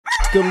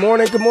Good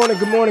morning, good morning,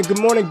 good morning, good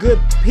morning, good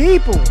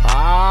people.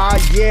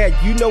 Yeah,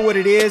 you know what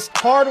it is.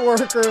 Hard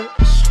worker,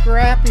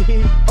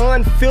 scrappy,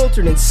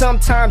 unfiltered, and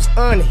sometimes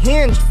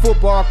unhinged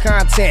football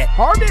content.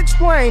 Hard to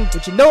explain,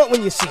 but you know it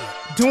when you see it.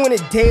 Doing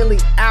it daily,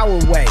 our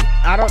way.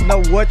 I don't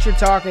know what you're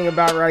talking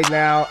about right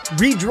now.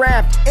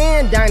 Redraft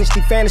and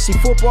Dynasty Fantasy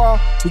Football,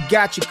 we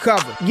got you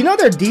covered. You know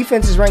their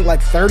defense is ranked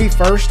like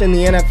 31st in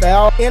the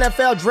NFL.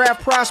 NFL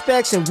draft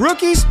prospects and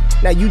rookies.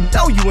 Now you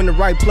know you in the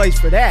right place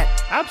for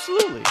that.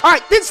 Absolutely. All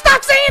right, then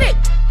stop saying it.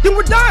 Then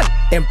we're done.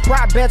 And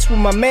prop bets with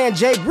my man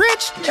Jay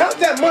Rich. Count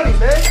that money,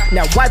 man.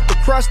 Now wipe the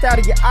crust out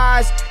of your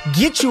eyes.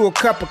 Get you a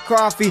cup of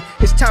coffee.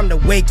 It's time to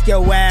wake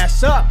your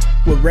ass up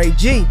with Ray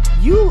G.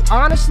 You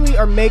honestly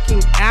are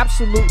making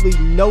absolutely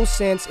no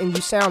sense and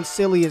you sound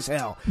silly as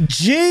hell.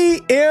 GMGP.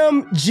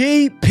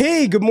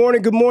 Good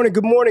morning, good morning,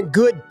 good morning,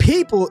 good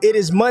people. It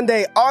is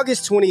Monday,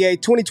 August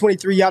 28,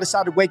 2023. Y'all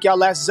decided to wake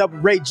y'all asses up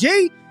with Ray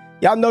G.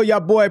 Y'all know y'all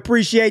boy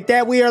appreciate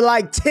that. We are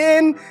like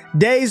 10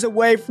 days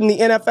away from the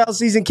NFL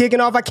season kicking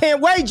off. I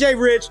can't wait, Jay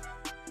Rich.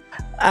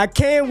 I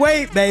can't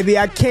wait, baby.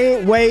 I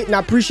can't wait. And I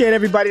appreciate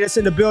everybody that's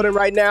in the building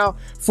right now.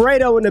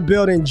 Fredo in the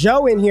building.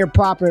 Joe in here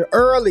popping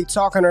early,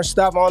 talking her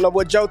stuff. I don't know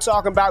what Joe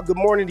talking about. Good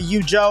morning to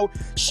you, Joe.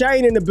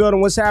 Shane in the building.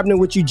 What's happening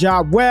with you,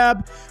 Job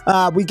Webb?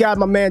 We got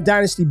my man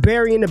Dynasty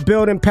Barry in the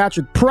building.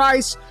 Patrick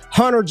Price.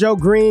 Hunter Joe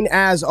Green,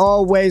 as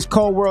always.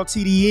 Cold World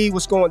TDE.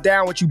 What's going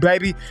down with you,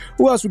 baby?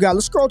 Who else we got?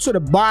 Let's scroll to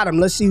the bottom.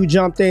 Let's see who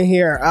jumped in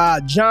here.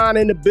 John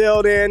in the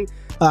building.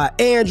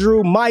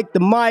 Andrew, Mike the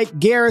Mike,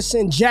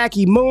 Garrison,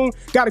 Jackie Moon.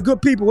 Got a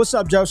good people. What's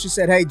up, Joe? She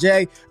said, hey,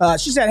 Jay.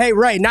 She said, hey,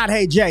 Ray, not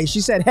hey, Jay. She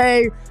said,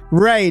 hey,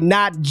 Ray,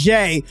 not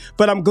Jay.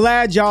 But I'm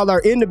glad y'all are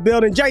in the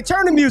building. Jay,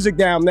 turn the music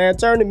down, man.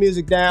 Turn the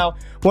music down.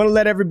 Want to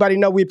let everybody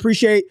know we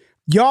appreciate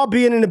y'all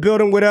being in the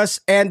building with us.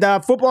 And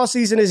football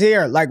season is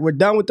here. Like, we're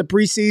done with the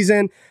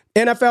preseason.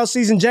 NFL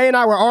season. Jay and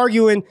I were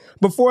arguing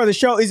before the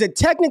show. Is it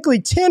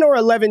technically 10 or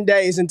 11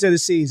 days into the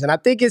season? I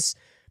think it's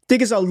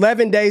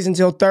 11 days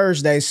until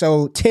Thursday,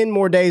 so 10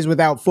 more days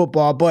without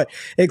football. But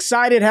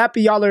excited,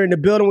 happy y'all are in the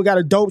building. We got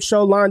a dope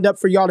show lined up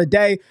for y'all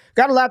today.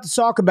 Got a lot to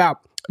talk about.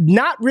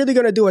 Not really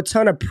going to do a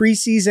ton of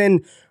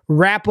preseason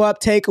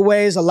wrap-up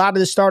takeaways. A lot of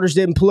the starters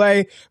didn't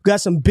play. We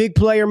got some big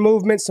player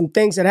movements, some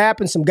things that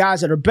happened, some guys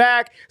that are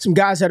back, some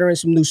guys that are in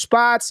some new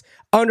spots,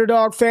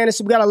 underdog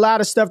fantasy. We got a lot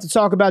of stuff to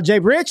talk about. Jay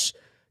Rich,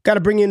 got to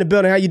bring you in the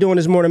building. How you doing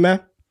this morning,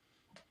 man?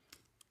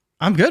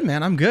 I'm good,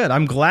 man. I'm good.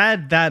 I'm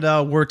glad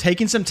that we're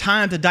taking some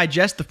time to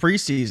digest the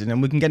preseason,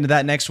 and we can get into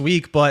that next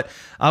week. But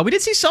we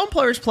did see some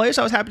players play,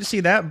 so I was happy to see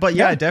that. But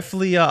yeah,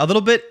 definitely a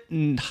little bit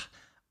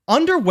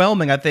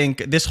underwhelming, I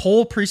think, this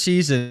whole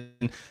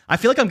preseason. I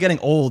feel like I'm getting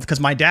old because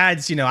my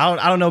dad's,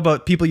 I don't know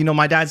about people,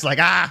 my dad's like,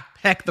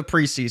 heck the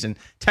preseason.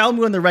 Tell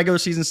me when the regular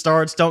season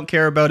starts. Don't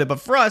care about it.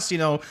 But for us,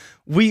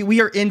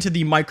 we are into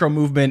the micro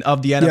movement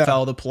of the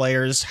NFL, the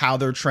players, how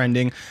they're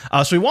trending.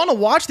 So we want to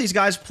watch these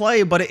guys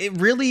play, but it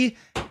really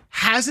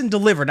hasn't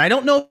delivered. I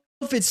don't know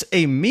if it's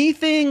a me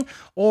thing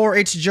or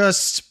it's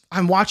just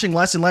I'm watching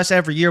less and less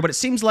every year, but it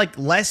seems like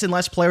less and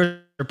less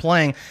players are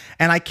playing,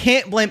 and I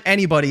can't blame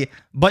anybody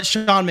but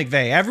Sean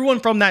McVay. Everyone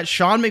from that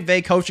Sean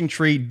McVay coaching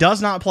tree does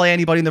not play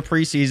anybody in the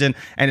preseason,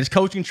 and his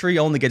coaching tree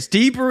only gets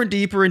deeper and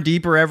deeper and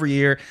deeper every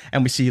year,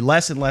 and we see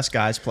less and less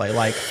guys play.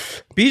 Like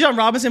Bijan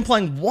Robinson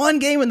playing one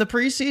game in the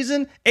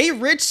preseason, A.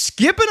 Rich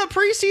skipping a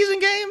preseason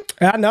game.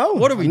 I know.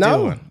 What are we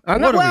doing?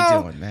 What are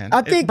we doing, man?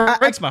 I think it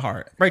breaks my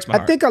heart.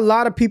 I think a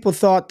lot of people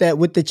thought that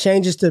with the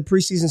changes to the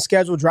preseason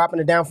schedule, dropping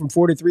it down from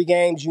 43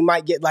 games, you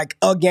might get like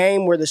a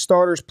game where the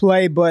starters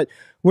play, but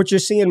what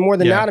you're seeing more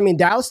than that, I mean,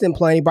 Dallas didn't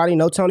play anybody.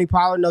 No Tony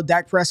Pollard, no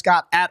Dak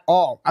Prescott at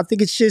all. I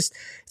think it's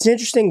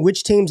interesting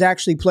which teams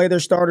actually play their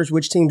starters,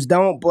 which teams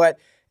don't. But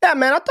yeah,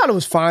 man, I thought it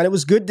was fine. It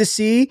was good to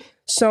see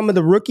some of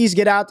the rookies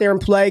get out there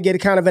and play, get a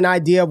kind of an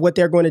idea of what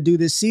they're going to do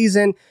this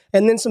season.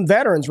 And then some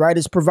veterans, right,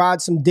 is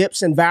provide some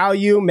dips in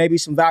value, maybe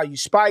some value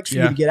spikes for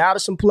you to get out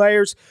of some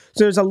players.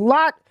 So there's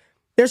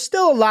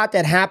still a lot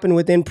that happened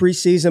within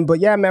preseason. But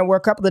yeah, man, we're a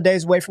couple of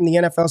days away from the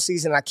NFL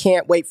season. I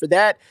can't wait for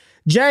that.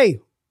 Jay,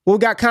 what we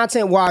got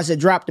content-wise that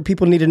dropped that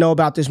people need to know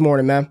about this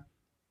morning, man?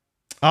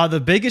 The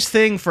biggest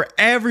thing for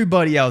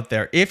everybody out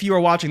there, if you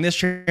are watching this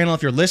channel,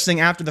 if you're listening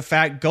after the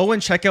fact, go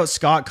and check out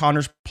Scott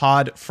Connor's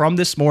pod from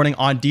this morning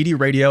on DD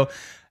Radio.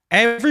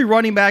 Every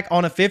running back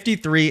on a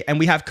 53, and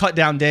we have cut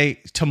down day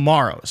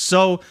tomorrow.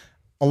 So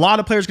a lot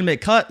of players going to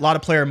make cut, a lot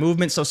of player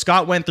movement. So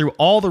Scott went through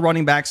all the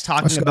running backs,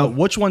 talking about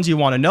which ones you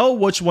want to know,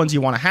 which ones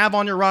you want to have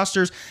on your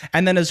rosters.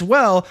 And then as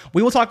well,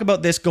 we will talk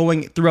about this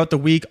going throughout the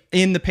week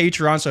in the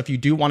Patreon. So if you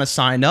do want to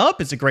sign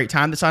up, it's a great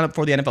time to sign up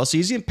for the NFL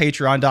season.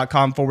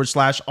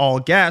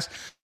 Patreon.com/allgas.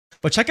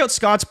 But check out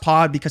Scott's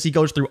pod because he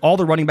goes through all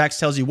the running backs,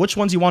 tells you which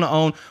ones you want to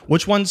own,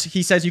 which ones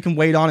he says you can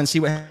wait on and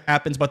see what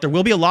happens. But there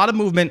will be a lot of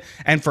movement.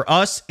 And for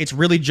us, it's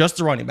really just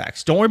the running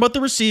backs. Don't worry about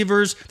the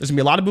receivers. There's going to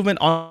be a lot of movement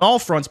on all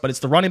fronts, but it's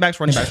the running backs.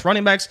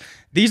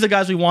 These are the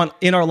guys we want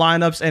in our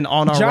lineups and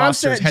on our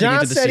rosters heading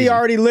into the season. John said he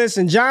already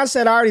listened. John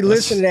said I already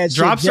listened to that shit.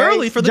 Drops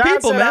early for the John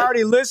people, said man. I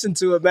already listened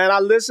to it, man. I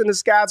listened to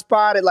Scott's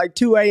pod at like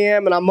 2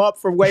 a.m. and I'm up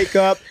for wake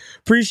up.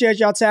 Appreciate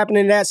y'all tapping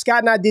into that. Scott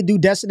and I did do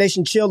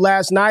Destination Chill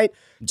last night.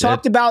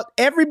 Talked about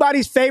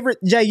everybody's favorite.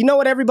 Jay, you know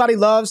what everybody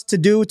loves to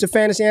do to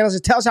fantasy analysts?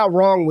 It tells how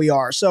wrong we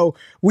are. So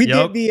we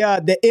did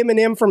the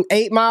Eminem from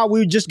 8 Mile.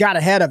 We just got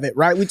ahead of it,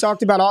 right? We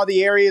talked about all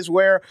the areas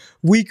where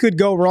we could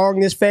go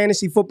wrong this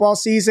fantasy football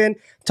season.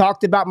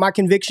 Talked about my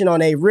conviction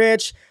on A.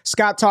 Rich.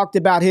 Scott talked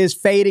about his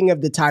fading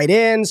of the tight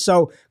ends.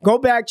 So go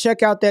back,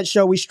 check out that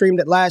show. We streamed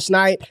it last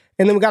night.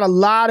 And then we got a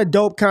lot of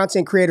dope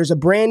content creators. A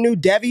brand new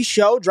Devy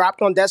show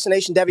dropped on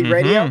Destination Devy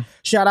Radio.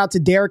 Shout out to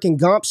Derek and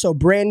Gump. So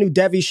brand new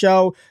Devy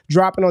show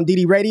dropping on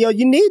DD Radio.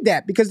 You need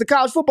that because the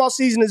college football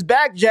season is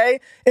back, Jay.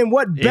 And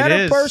what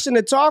better person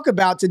to talk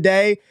about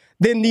today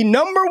than the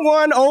number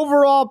 1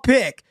 overall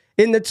pick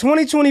in the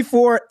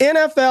 2024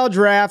 NFL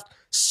Draft,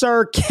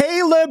 Sir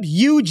Caleb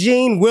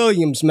Eugene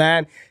Williams,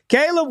 man.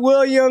 Caleb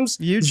Williams,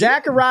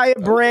 Zachariah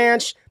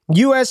Branch,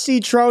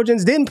 USC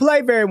Trojans didn't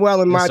play very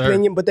well in my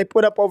opinion, but they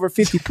put up over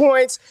 50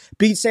 points,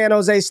 beat San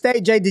Jose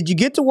State. Jay, did you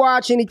get to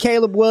watch any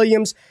Caleb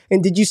Williams?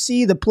 And did you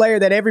see the player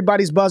that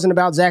everybody's buzzing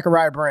about,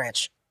 Zachariah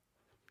Branch?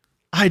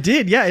 I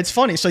did. Yeah, it's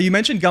funny. So you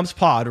mentioned Gump's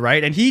pod,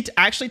 right? And he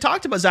actually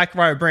talked about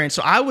Zachariah Branch.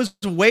 So I was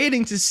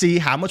waiting to see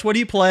how much would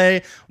he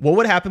play, what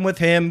would happen with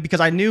him, because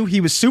I knew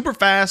he was super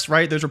fast,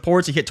 right? There's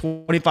reports he hit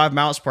 25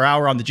 miles per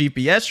hour on the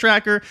GPS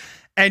tracker.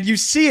 And you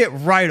see it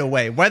right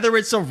away, whether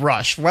it's a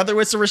rush, whether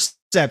it's a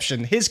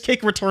reception, his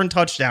kick return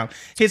touchdown,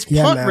 his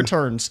punt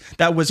returns.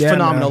 That was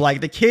phenomenal. Man.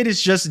 Like the kid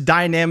is just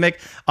dynamic.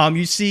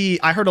 You see,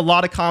 I heard a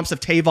lot of comps of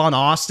Tavon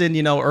Austin,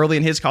 early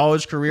in his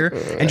college career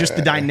and just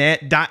the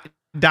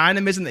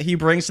dynamism that he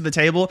brings to the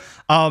table.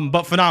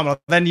 But phenomenal.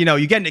 Then,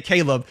 you get into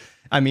Caleb.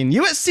 I mean,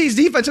 USC's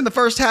defense in the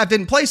first half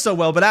didn't play so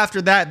well, but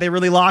after that, they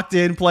really locked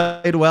in,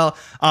 played well.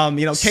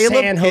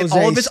 Caleb hit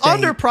all of his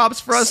under props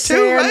for us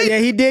too, right? Yeah,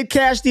 he did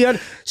cash the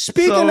under.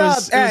 Speaking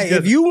of,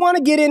 if you want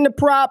to get into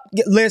prop,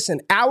 listen,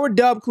 our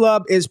Dub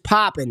Club is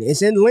popping.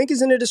 Link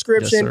is in the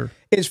description. Yes,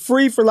 it's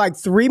free for like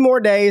 3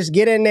 more days.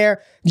 Get in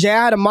there. Jay,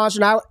 I had a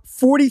monster night.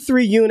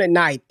 43 unit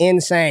night.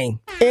 Insane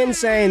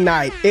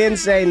night.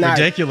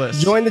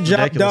 Ridiculous. Join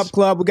the Dub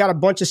Club. We got a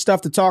bunch of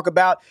stuff to talk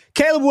about.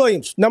 Caleb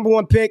Williams, number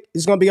 1 pick.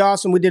 It's going to be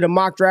awesome. We did a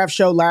mock draft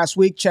show last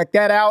week. Check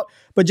that out.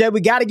 But Jay, we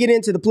got to get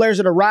into the players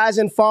that are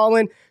rising,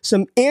 falling.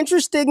 Some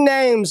interesting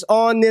names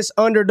on this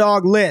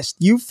underdog list.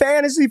 You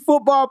fantasy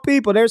football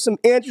people, there's some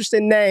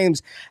interesting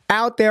names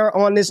out there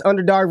on this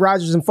underdog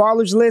risers and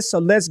fallers list. So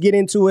let's get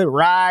into it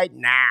right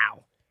now.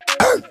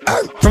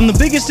 From the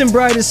biggest and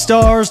brightest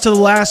stars to the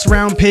last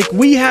round pick,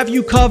 we have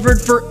you covered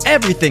for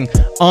everything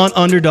on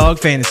Underdog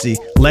Fantasy.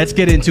 Let's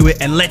get into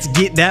it and let's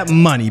get that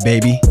money,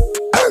 baby.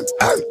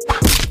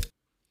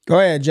 Go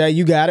ahead, Jay.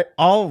 You got it.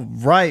 All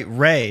right,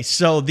 Ray.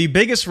 So the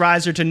biggest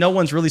riser, to no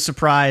one's really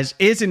surprise,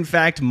 is in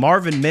fact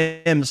Marvin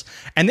Mims.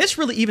 And this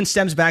really even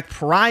stems back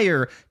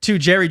prior to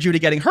Jerry Jeudy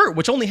getting hurt,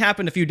 which only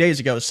happened a few days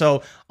ago.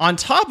 So on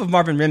top of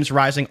Marvin Mims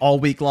rising all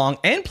week long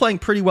and playing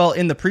pretty well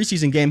in the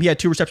preseason game, he had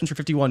 2 receptions for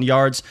 51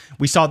 yards.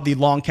 We saw the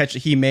long catch that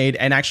he made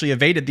and actually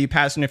evaded the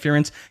pass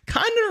interference.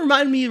 Kind of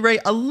reminded me, Ray,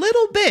 a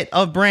little bit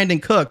of Brandon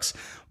Cooks.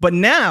 But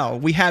now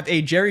we have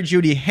a Jerry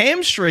Jeudy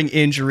hamstring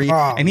injury,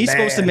 and he's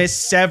supposed to miss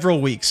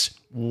several weeks.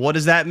 What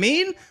does that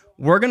mean?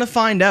 We're going to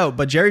find out,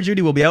 but Jerry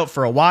Jeudy will be out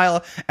for a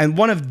while, and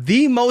one of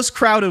the most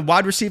crowded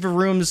wide receiver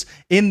rooms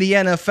in the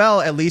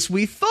NFL, at least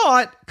we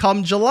thought,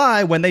 come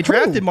July when they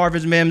drafted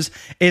Marvin Mims,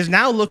 is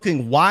now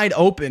looking wide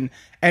open.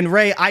 And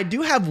Ray, I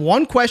do have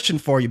one question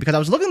for you because I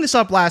was looking this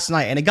up last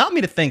night, and it got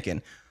me to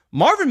thinking.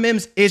 Marvin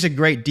Mims is a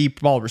great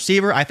deep ball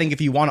receiver. I think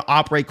if you want to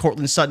operate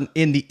Cortland Sutton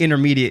in the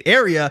intermediate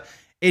area,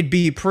 it'd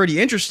be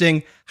pretty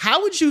interesting.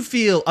 How would you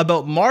feel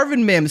about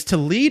Marvin Mims to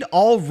lead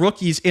all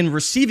rookies in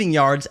receiving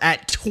yards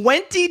at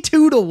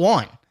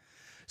 22-1?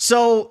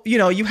 So,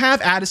 you have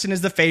Addison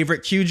as the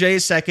favorite, QJ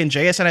is second,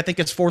 JSN I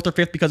think it's 4th or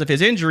 5th because of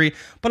his injury.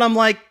 But I'm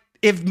like,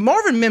 if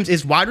Marvin Mims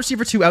is wide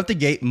receiver 2 out the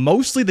gate,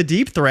 mostly the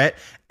deep threat,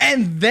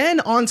 and then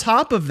on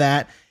top of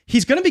that,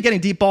 he's going to be getting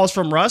deep balls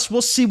from Russ.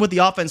 We'll see what the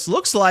offense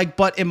looks like.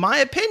 But in my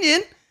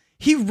opinion,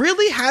 he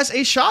really has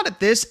a shot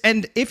at this,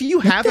 and if you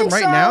have him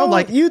right now,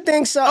 like you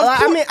think so?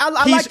 I mean, I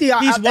like the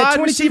he's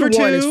wide receiver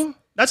 2.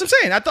 That's what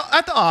I'm saying. At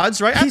the odds,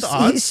 right? At the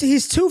odds,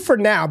 he's 2 for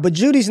now. But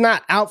Judy's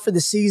not out for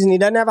the season. He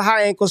doesn't have a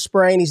high ankle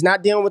sprain. He's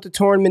not dealing with the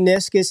torn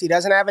meniscus. He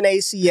doesn't have an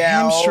ACL.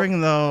 Hamstring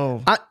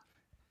though.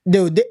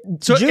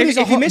 So Judy's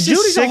if he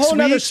misses a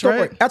whole other story.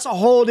 Right? That's a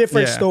whole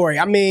different story.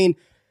 I mean.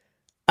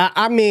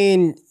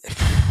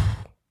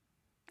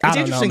 It's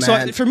interesting.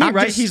 So for me,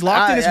 he's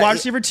locked in as wide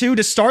receiver 2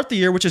 to start the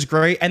year, which is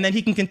great. And then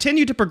he can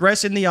continue to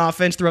progress in the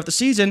offense throughout the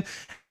season.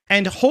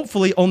 and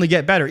hopefully only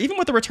get better. Even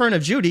with the return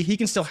of Jeudy, he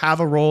can still have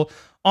a role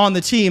on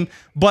the team.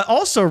 But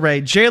also,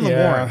 Ray, Jaylen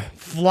Warren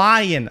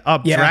flying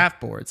up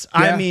draft boards.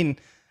 I mean,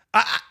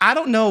 I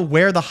don't know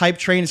where the hype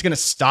train is going to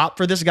stop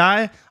for this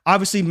guy.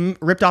 Obviously,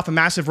 ripped off a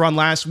massive run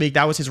last week.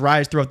 That was his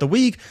rise throughout the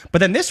week. But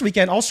then this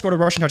weekend, also scored a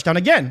rushing touchdown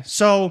again.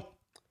 So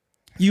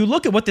you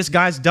look at what this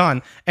guy's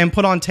done and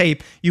put on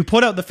tape. You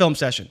put out the film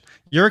session.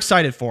 You're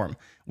excited for him.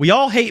 We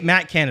all hate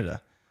Matt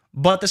Canada,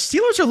 but the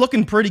Steelers are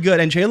looking pretty good,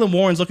 and Jaylen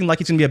Warren's looking like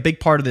he's going to be a big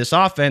part of this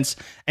offense.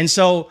 And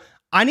so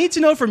I need to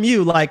know from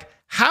you, like,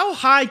 how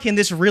high can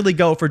this really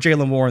go for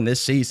Jaylen Warren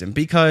this season?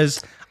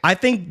 Because I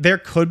think there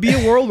could be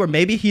a world where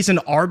maybe he's an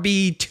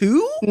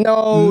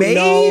RB2?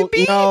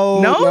 Maybe?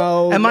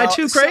 No. Am I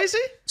too crazy?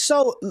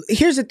 So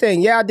here's the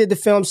thing. Yeah, I did the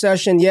film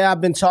session. Yeah, I've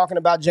been talking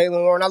about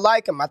Jaylen Warren. I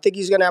like him. I think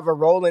he's going to have a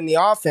role in the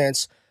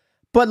offense.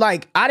 But,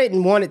 like, I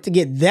didn't want it to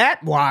get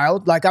that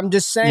wild. Like, I'm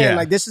just saying,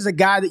 like, this is a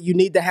guy that you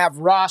need to have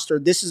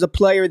rostered. This is a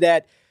player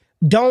that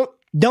don't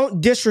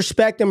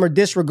disrespect him or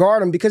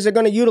disregard him, because they're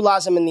going to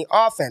utilize him in the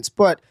offense.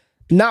 But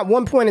not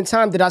one point in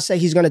time did I say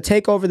he's going to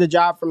take over the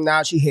job from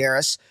Najee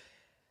Harris.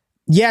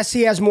 Yes,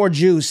 he has more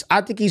juice.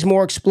 I think he's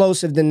more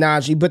explosive than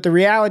Najee, but the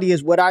reality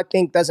is what I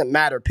think doesn't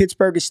matter.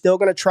 Pittsburgh is still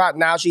going to trot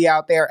Najee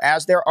out there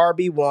as their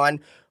RB1.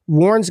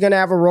 Warren's going to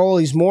have a role.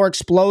 He's more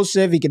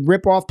explosive. He can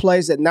rip off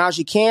plays that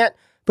Najee can't,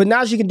 but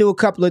Najee can do a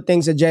couple of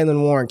things that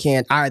Jaylen Warren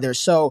can't either.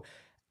 So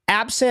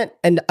absent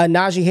a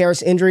Najee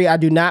Harris injury, I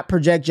do not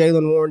project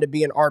Jaylen Warren to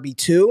be an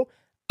RB2.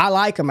 I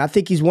like him. I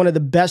think he's one of the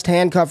best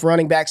handcuff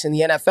running backs in the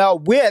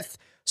NFL with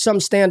some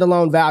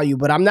standalone value,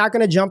 but I'm not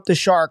going to jump the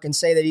shark and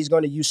say that he's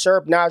going to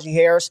usurp Najee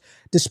Harris,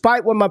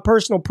 despite what my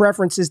personal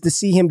preference is to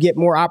see him get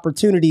more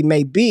opportunity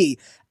may be.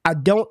 I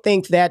don't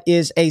think that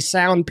is a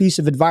sound piece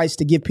of advice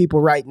to give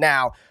people right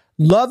now.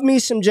 Love me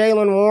some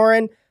Jaylen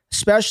Warren,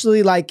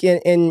 especially like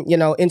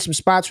in some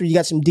spots where you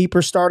got some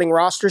deeper starting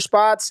roster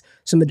spots,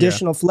 some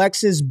additional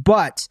flexes,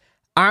 but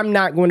I'm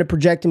not going to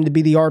project him to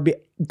be the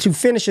to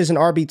finish as an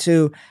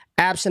RB2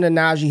 absent a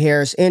Najee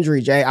Harris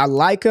injury, Jay. I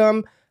like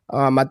him.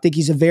 I think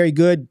he's a very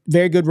good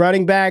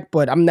running back,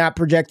 but I'm not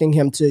projecting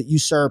him to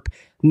usurp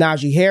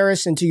Najee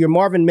Harris. And to your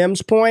Marvin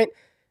Mims point,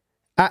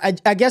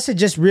 I guess it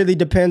just really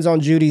depends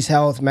on Jeudy's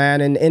health,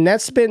 man. And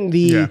that's been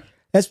the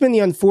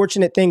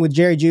unfortunate thing with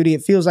Jerry Jeudy.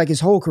 It feels like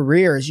his whole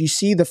career is you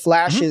see the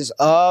flashes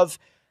of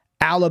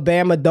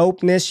Alabama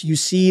dopeness, you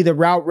see the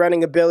route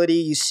running ability,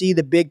 you see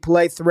the big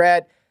play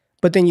threat,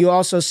 but then you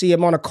also see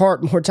him on a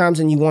cart more times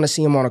than you want to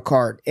see him on a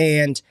cart.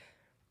 And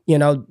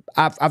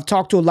I've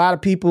talked to a lot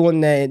of people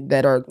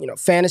that are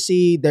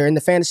fantasy. They're in the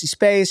fantasy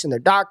space, and they're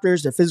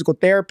doctors, they're physical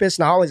therapists,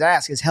 and I always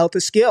ask, is health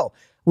a skill?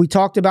 We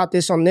talked about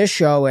this on this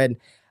show, and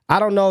I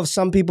don't know if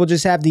some people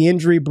just have the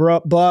injury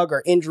bug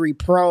or injury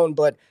prone,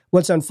 but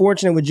what's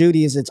unfortunate with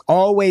Jeudy is it's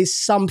always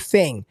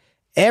something.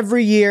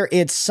 Every year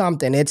it's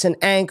something. It's an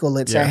ankle,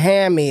 it's a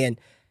hammy, and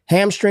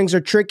hamstrings are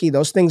tricky.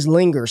 Those things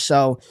linger.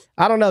 So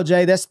I don't know,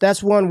 Jay.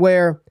 That's one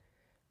where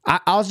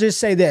I'll just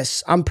say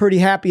this. I'm pretty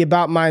happy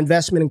about my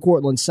investment in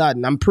Courtland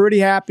Sutton. I'm pretty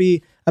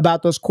happy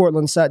about those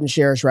Courtland Sutton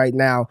shares right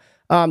now.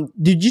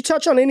 Did you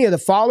touch on any of the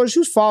fallers?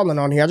 Who's falling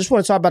on here? I just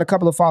want to talk about a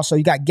couple of falls. So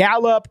you got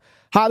Gallup,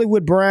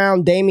 Hollywood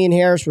Brown, Damian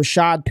Harris,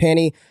 Rashad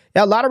Penny.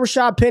 Yeah, a lot of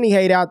Rashad Penny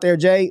hate out there,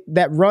 Jay.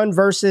 That run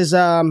versus,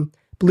 I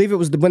believe it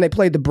was when they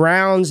played the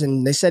Browns,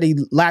 and they said he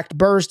lacked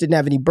burst, didn't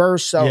have any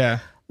burst. So a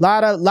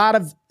lot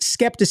of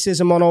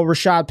skepticism on old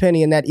Rashad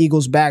Penny in that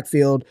Eagles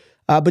backfield.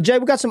 But Jay,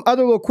 we got some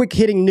other little quick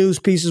hitting news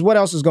pieces. What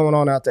else is going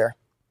on out there?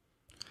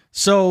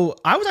 So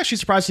I was actually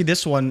surprised to see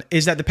this one,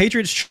 is that the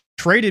Patriots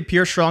traded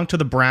Pierre Strong to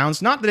the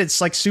Browns. Not that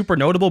it's like super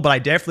notable, but I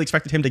definitely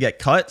expected him to get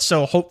cut.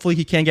 So hopefully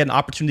he can get an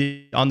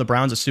opportunity on the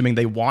Browns, assuming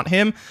they want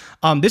him.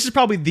 This is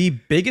probably the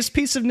biggest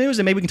piece of news,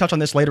 and maybe we can touch on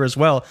this later as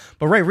well.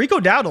 But Ray, Rico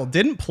Dowdle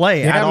didn't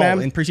play at all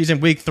in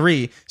preseason week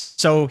 3.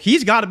 So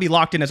he's got to be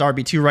locked in as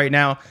RB2 right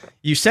now.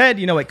 You said,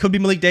 it could be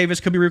Malik Davis,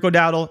 could be Rico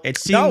Dowdle. It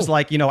seems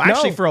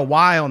actually for a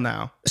while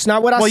now. It's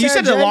not what I said. Well, you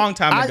said it a long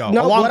time ago.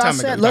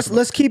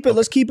 Let's keep it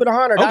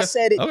 100. Okay. I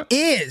said it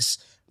is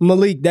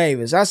Malik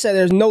Davis. I said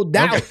there's no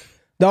doubt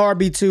the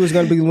RB2 is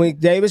going to be Malik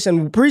Davis.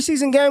 And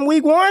preseason game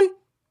week 1,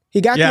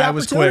 he got the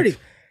opportunity.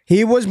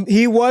 He was the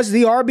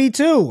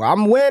RB2.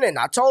 I'm winning.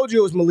 I told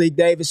you it was Malik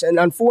Davis, and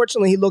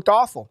unfortunately, he looked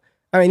awful.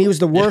 I mean, he was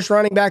the worst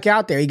running back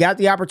out there. He got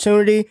the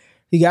opportunity.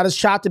 He got his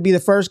shot to be the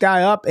first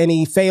guy up, and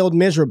he failed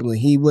miserably.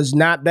 He was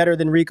not better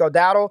than Rico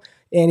Dowdle,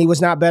 and he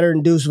was not better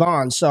than Deuce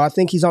Vaughn. So I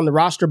think he's on the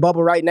roster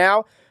bubble right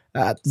now.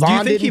 Vaughn Do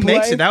you think he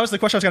makes it? That was the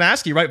question I was going to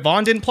ask you, right?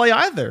 Vaughn didn't play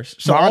either.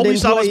 So all we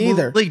saw was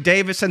Malik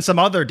Davis and some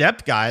other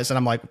depth guys, and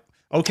I'm like,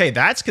 okay,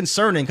 that's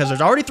concerning because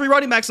there's already 3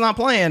 running backs not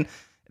playing.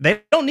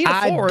 They don't need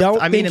a fourth.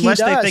 Unless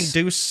they think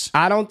Deuce.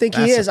 I don't think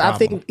he is. I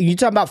think you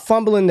talk about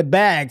fumbling the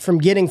bag from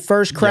getting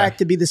first crack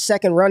to be the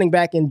second running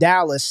back in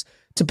Dallas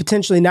to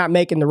potentially not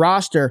making the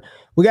roster.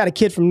 We got a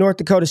kid from North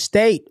Dakota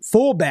State,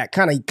 fullback,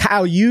 kind of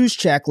Kyle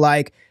Juszczyk,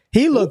 like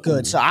He looked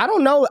good. So I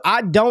don't know.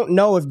 I don't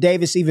know if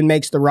Davis even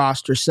makes the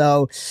roster.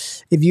 So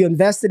if you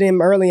invested in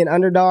him early in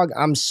underdog,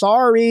 I'm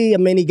sorry. I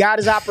mean, he got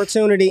his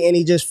opportunity and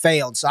he just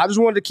failed. So I just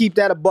wanted to keep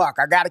that a buck.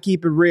 I got to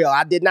keep it real.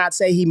 I did not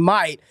say he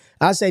might.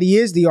 I said he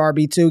is the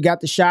RB2.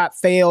 Got the shot,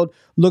 failed.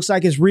 Looks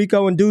like it's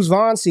Rico and Deuce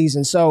Vaughn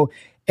season. So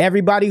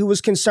everybody who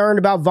was concerned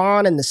about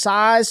Vaughn and the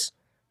size,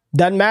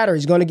 doesn't matter.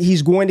 He's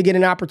going to get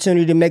an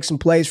opportunity to make some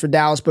plays for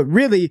Dallas. But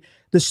really,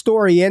 the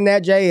story in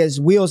that, Jay,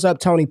 is wheels up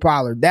Tony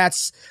Pollard.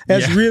 That's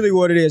really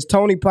what it is.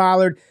 Tony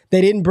Pollard.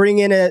 They didn't bring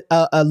in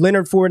a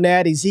Leonard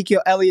Fournette.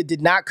 Ezekiel Elliott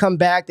did not come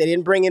back. They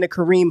didn't bring in a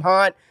Kareem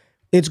Hunt.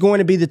 It's going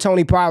to be the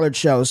Tony Pollard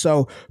show.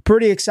 So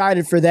pretty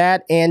excited for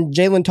that. And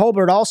Jalen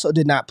Tolbert also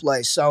did not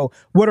play. So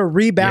what a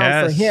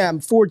rebound for him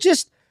for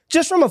just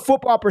from a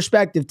football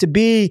perspective to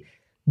be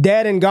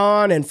dead and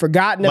gone and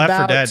forgotten left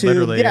about. For dead,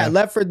 literally,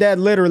 left for dead,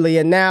 literally.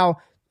 And now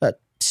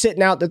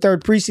sitting out the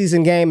third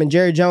preseason game, and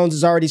Jerry Jones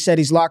has already said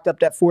he's locked up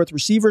that fourth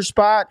receiver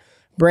spot.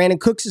 Brandon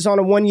Cooks is on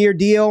a 1-year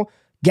deal.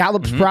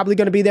 Gallup's probably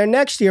going to be there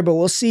next year, but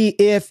we'll see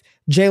if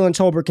Jalen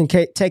Tolbert can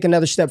take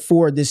another step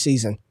forward this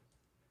season.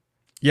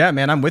 Yeah,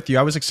 man, I'm with you.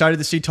 I was excited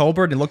to see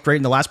Tolbert and it looked great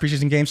in the last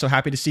preseason game, so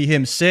happy to see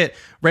him sit.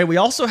 Ray, we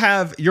also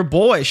have your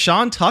boy,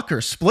 Sean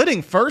Tucker,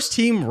 splitting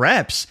first-team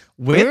reps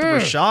with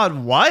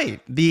Rachaad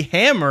White, the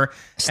hammer.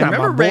 And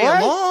remember, Ray,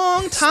 a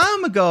long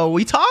time ago,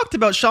 we talked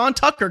about Sean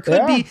Tucker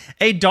could be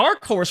a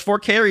dark horse for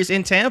carries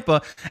in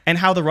Tampa and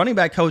how the running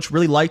back coach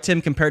really liked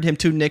him, compared him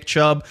to Nick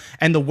Chubb,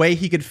 and the way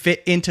he could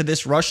fit into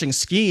this rushing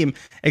scheme.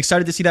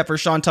 Excited to see that for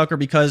Sean Tucker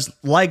because,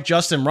 like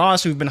Justin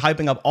Ross, who've been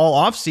hyping up all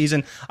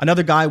offseason,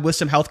 another guy with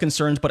some health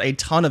concerns but a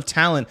ton of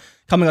talent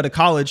coming out of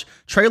college.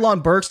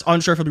 Treylon Burks,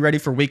 unsure if he'll be ready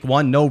for week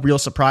 1. No real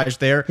surprise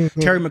there.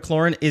 Terry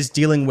McLaurin is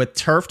dealing with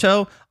turf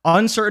toe.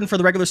 Uncertain for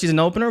the regular season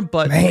opener,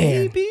 but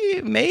maybe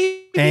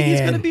he's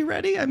going to be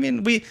ready. I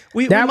mean, we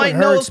might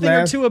know a thing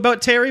or two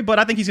about Terry, but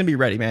I think he's going to be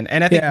ready, man.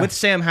 And I think with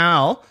Sam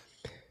Howell,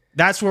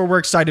 that's where we're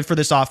excited for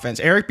this offense.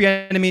 Eric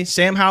Bieniemy,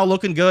 Sam Howell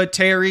looking good,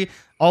 Terry,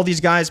 all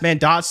these guys, man.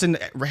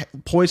 Dotson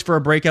poised for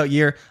a breakout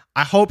year.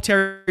 I hope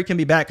Terry can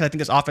be back because I think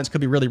this offense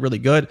could be really, really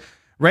good.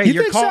 Ray,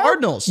 your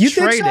Cardinals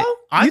traded.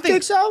 I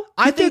think so?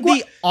 I think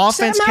the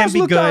offense can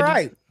be good. All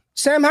right.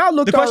 Sam Howell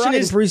looked all right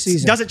in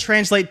preseason. Does it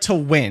translate to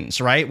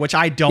wins, right? Which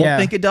I don't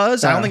think it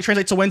does. I don't think it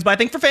translates to wins, but I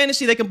think for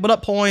fantasy, they can put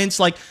up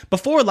points. Like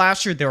before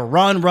last year, they were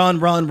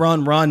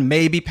run,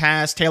 maybe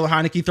pass. Taylor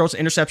Heineke throws an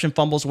interception,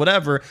 fumbles,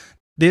 whatever.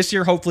 This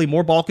year, hopefully,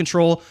 more ball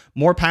control,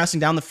 more passing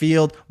down the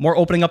field, more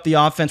opening up the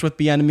offense with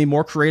Bieniemy,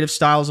 more creative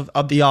styles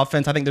of the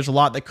offense. I think there's a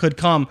lot that could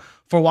come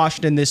for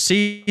Washington this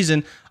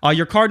season.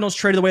 Your Cardinals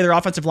traded away their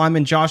offensive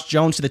lineman Josh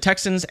Jones to the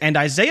Texans, and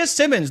Isaiah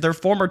Simmons, their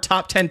former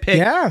top 10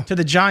 pick, to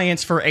the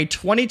Giants for a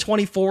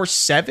 2024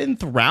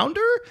 7th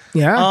rounder.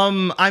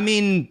 I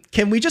mean,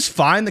 can we just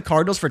find the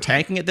Cardinals for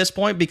tanking at this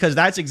point? Because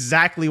that's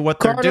exactly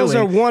what they're doing. Cardinals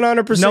are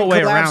 100%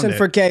 collapsing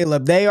for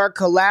Caleb. They are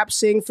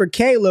collapsing for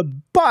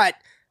Caleb, but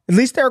at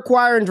least they're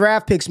acquiring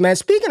draft picks, man.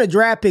 Speaking of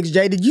draft picks,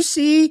 Jay, did you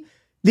see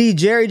the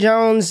Jerry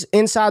Jones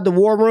Inside the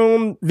War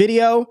Room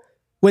video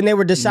when they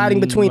were deciding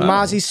between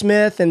Mozzie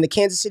Smith and the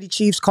Kansas City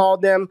Chiefs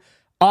called them,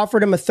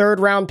 offered him a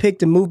 3rd-round pick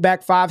to move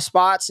back 5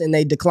 spots, and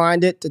they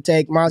declined it to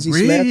take Mozzie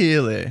Smith?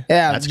 Really?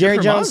 Yeah. Jerry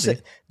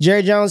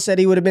Jones said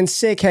he would have been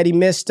sick had he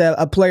missed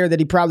a player that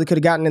he probably could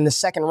have gotten in the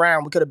 2nd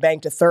round. We could have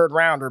banked a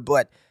 3rd-rounder,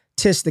 but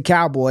tis the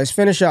Cowboys.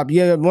 Finish up.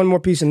 You have one more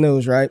piece of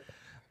news, right?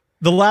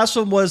 The last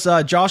one was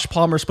Josh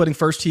Palmer splitting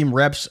first-team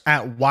reps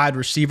at wide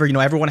receiver. You know,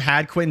 everyone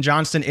had Quentin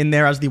Johnston in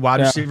there as the wide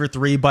receiver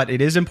 3, but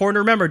it is important to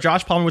remember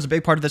Josh Palmer was a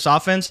big part of this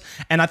offense,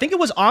 and I think it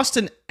was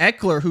Austin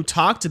Eckler who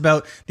talked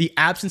about the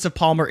absence of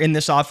Palmer in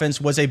this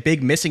offense was a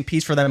big missing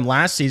piece for them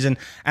last season,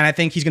 and I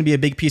think he's going to be a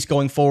big piece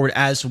going forward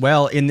as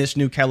well in this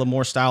new Kellen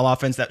Moore-style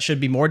offense that should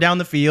be more down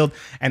the field,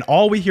 and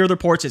all we hear the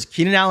reports is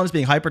Keenan Allen is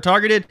being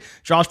hyper-targeted,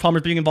 Josh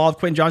Palmer's being involved,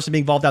 Quentin Johnston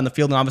being involved down the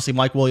field, and obviously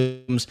Mike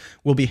Williams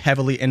will be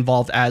heavily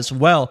involved as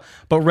well.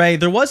 But Ray,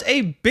 there was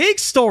a big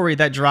story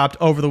that dropped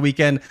over the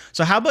weekend.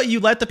 So how about you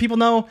let the people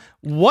know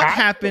what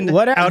happened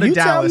out of Dallas? You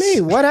tell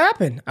me. What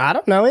happened? I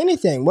don't know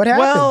anything. What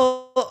happened?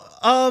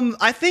 Well,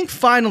 I think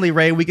finally,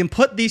 Ray, we can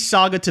put the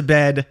saga to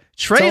bed.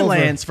 Trey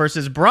Lance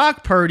versus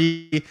Brock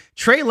Purdy.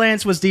 Trey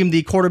Lance was deemed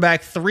the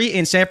quarterback 3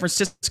 in San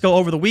Francisco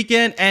over the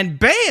weekend, and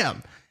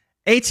bam!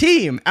 A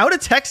team out of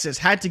Texas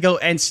had to go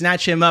and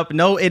snatch him up.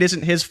 No, it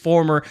isn't his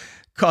former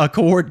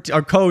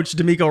coach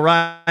D'Amico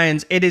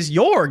Ryans. It is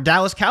your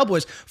Dallas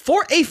Cowboys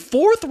for a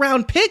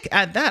 4th-round pick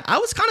at that. I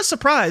was kind of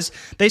surprised.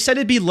 They said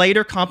it'd be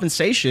later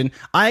compensation.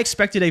 I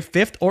expected a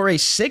 5th or a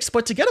 6th,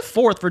 but to get a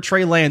 4th for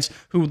Trey Lance,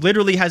 who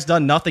literally has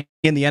done nothing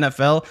in the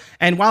NFL,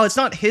 and while it's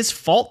not his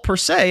fault per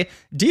se,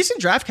 decent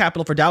draft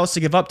capital for Dallas to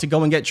give up to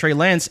go and get Trey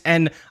Lance.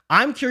 And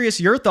I'm curious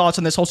your thoughts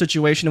on this whole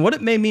situation and what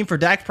it may mean for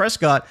Dak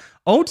Prescott.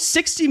 Owed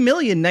 $60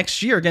 million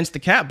next year against the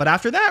cap, but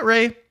after that,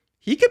 Ray,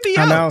 he could be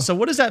out. So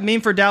what does that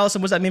mean for Dallas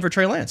and what does that mean for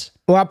Trey Lance?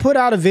 Well, I put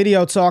out a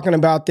video talking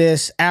about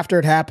this after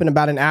it happened,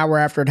 about an hour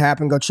after it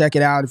happened. Go check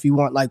it out if you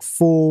want like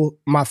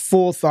my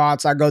full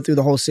thoughts. I go through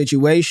the whole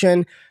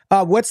situation.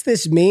 What's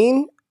this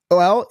mean?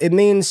 Well, it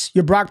means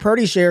your Brock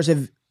Purdy shares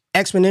have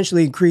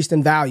exponentially increased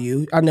in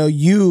value. I know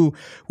you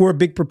were a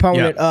big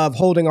proponent of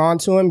holding on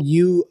to him.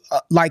 You,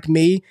 like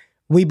me,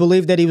 we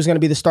believed that he was going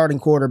to be the starting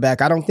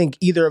quarterback. I don't think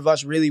either of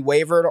us really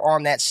wavered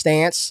on that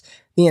stance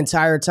the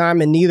entire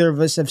time, and neither of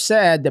us have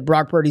said that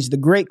Brock Purdy's the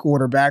great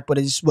quarterback, but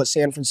it's what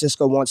San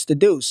Francisco wants to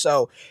do.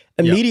 So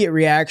immediate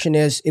reaction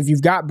is, if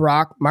you've got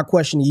Brock, my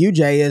question to you,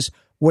 Jay, is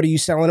what are you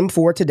selling him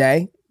for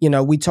today? You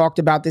know, we talked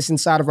about this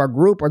inside of our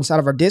group or inside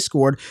of our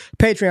Discord,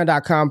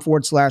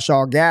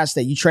 patreon.com/allgas,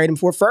 that you trade him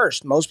for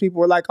first. Most people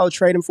were like, oh,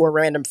 trade him for a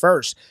random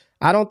first.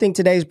 I don't think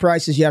today's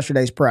price is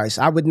yesterday's price.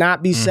 I would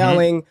not be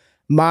selling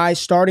my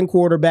starting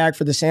quarterback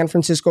for the San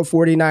Francisco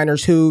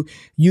 49ers, who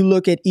you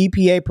look at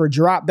EPA per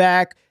drop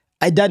back.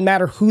 It doesn't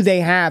matter who they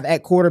have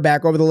at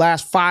quarterback over the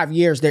last 5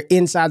 years. They're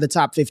inside the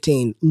top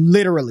 15,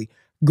 literally.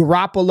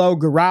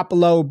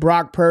 Garoppolo,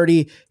 Brock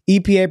Purdy,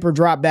 EPA per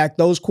drop back.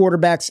 Those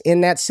quarterbacks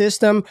in that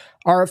system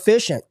are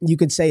efficient. You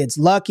could say it's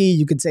lucky.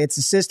 You could say it's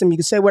a system. You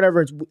could say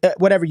whatever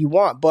you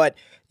want, but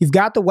you've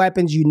got the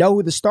weapons. You know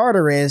who the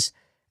starter is.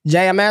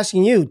 Jay, I'm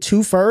asking you,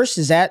 2 firsts,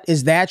 is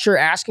that your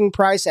asking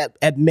price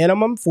at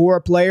minimum for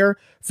a player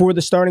for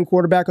the starting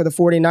quarterback of the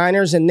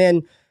 49ers? And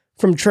then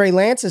from Trey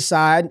Lance's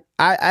side,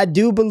 I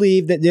do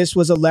believe that this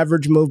was a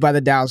leverage move by the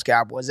Dallas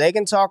Cowboys. They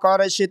can talk all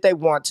that shit they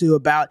want to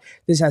about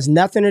this has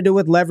nothing to do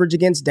with leverage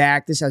against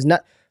Dak.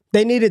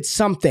 They needed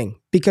something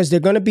because they're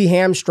going to be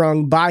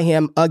hamstrung by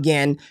him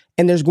again,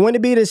 and there's going to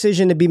be a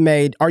decision to be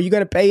made. Are you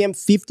going to pay him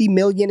 $50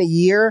 million a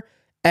year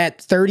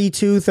at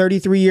 32,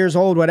 33 years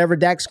old, whatever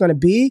Dak's going to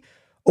be?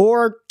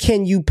 Or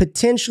can you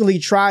potentially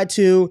try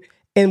to,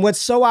 and what's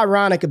so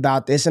ironic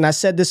about this, and I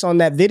said this on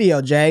that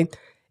video, Jay,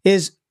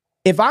 is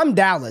if I'm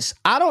Dallas,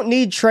 I don't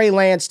need Trey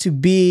Lance to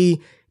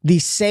be the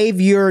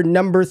savior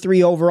number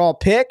 3 overall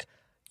pick.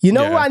 You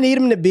know who I need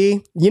him to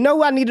be? You know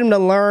who I need him to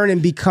learn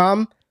and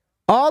become?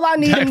 All I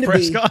need him to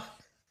be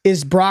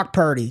is Brock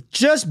Purdy.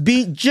 Just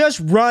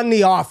run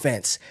the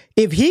offense.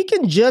 If he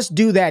can just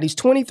do that, he's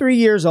 23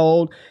 years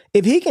old.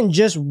 If he can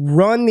just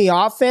run the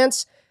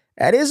offense,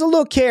 that is a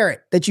little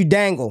carrot that you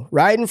dangle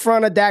right in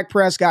front of Dak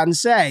Prescott and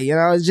say,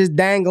 it's just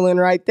dangling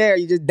right there.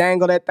 You just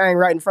dangle that thing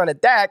right in front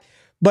of Dak.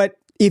 But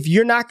if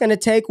you're not going to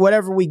take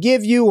whatever we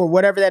give you or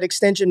whatever that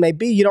extension may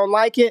be, you don't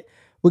like it,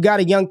 we got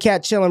a young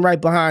cat chilling right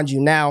behind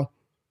you. Now,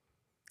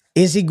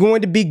 is he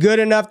going to be good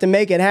enough to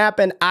make it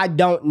happen? I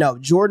don't know.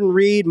 Jordan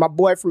Reed, my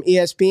boy from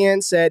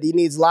ESPN, said he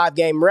needs live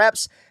game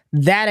reps.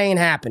 That ain't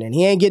happening.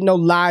 He ain't getting no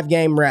live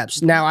game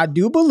reps. Now, I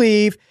do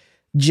believe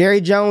Jerry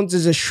Jones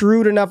is a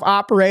shrewd enough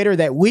operator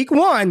that week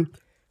 1,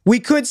 we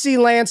could see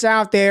Lance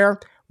out there.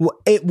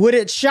 Would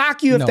it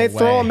shock you if they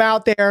throw him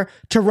out there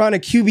to run a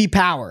QB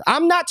power?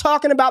 I'm not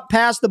talking about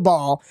pass the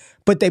ball,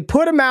 but they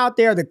put him out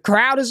there. The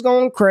crowd is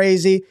going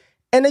crazy,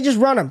 and they just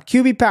run him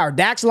QB power.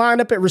 Dak's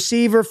lined up at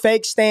receiver,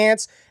 fake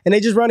stance, and they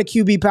just run a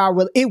QB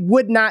power. It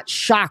would not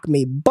shock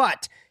me,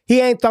 but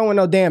he ain't throwing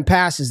no damn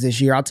passes this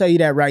year. I'll tell you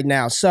that right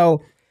now.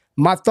 So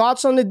my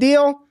thoughts on the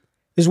deal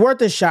is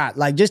worth a shot.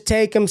 Like, just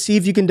take him, see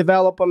if you can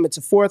develop him. It's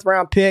a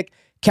 4th-round pick.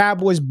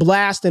 Cowboys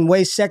blast and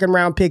waste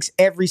 2nd-round picks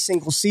every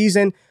single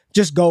season.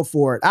 Just go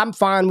for it. I'm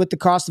fine with the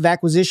cost of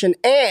acquisition.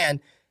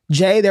 And,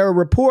 Jay, there were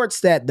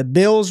reports that the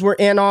Bills were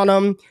in on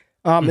him.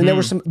 And there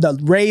were the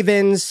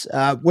Ravens.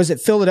 Was it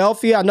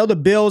Philadelphia? I know the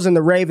Bills and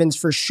the Ravens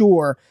for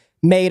sure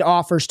made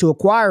offers to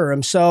acquire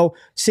him. So,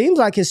 seems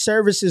like his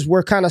services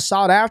were kind of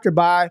sought after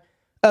by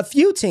a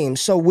few teams.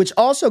 So, which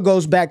also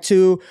goes back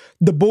to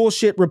the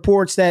bullshit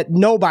reports that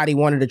nobody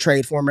wanted to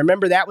trade for him.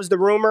 Remember, that was the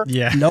rumor?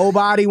 Yeah.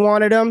 Nobody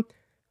wanted him.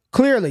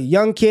 Clearly,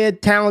 young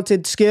kid,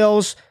 talented,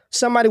 skills.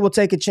 Somebody will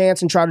take a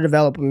chance and try to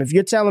develop him. If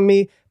you're telling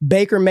me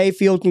Baker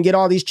Mayfield can get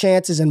all these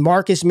chances and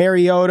Marcus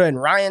Mariota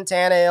and Ryan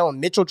Tannehill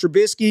and Mitchell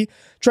Trubisky,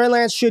 Trey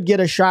Lance should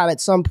get a shot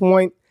at some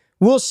point.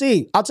 We'll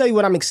see. I'll tell you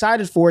what I'm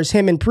excited for is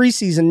him in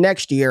preseason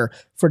next year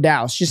for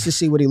Dallas, just to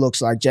see what he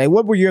looks like. Jay,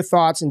 what were your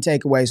thoughts and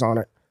takeaways on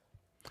it?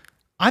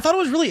 I thought it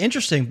was really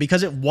interesting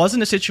because it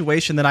wasn't a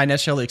situation that I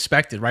necessarily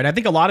expected, right? I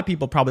think a lot of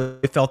people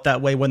probably felt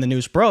that way when the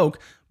news broke.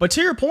 But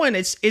to your point,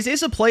 it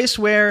is a place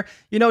where,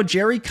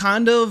 Jerry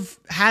kind of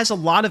has a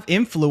lot of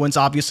influence,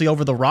 obviously,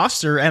 over the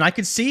roster. And I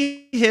could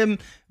see him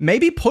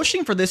maybe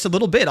pushing for this a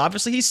little bit.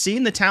 Obviously, he's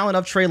seen the talent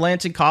of Trey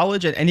Lance in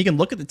college, and he can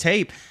look at the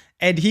tape.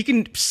 And he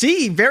can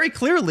see very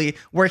clearly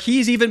where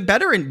he's even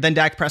better than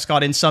Dak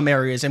Prescott in some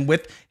areas. And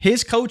with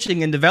his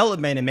coaching and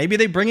development, and maybe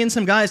they bring in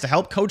some guys to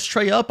help coach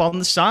Trey up on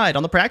the side,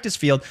 on the practice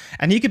field,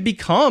 and he could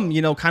become,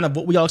 kind of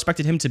what we all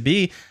expected him to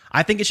be.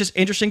 I think it's just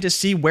interesting to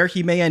see where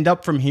he may end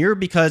up from here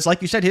because,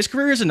 like you said, his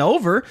career isn't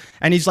over,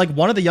 and he's like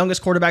one of the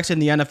youngest quarterbacks in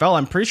the NFL.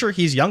 I'm pretty sure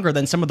he's younger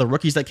than some of the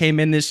rookies that came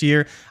in this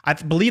year. I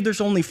believe there's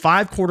only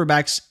 5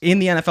 quarterbacks in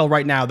the NFL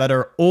right now that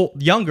are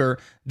younger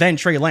than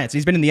Trey Lance.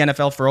 He's been in the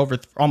NFL for over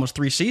almost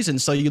 3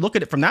 seasons. So you look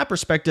at it from that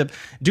perspective,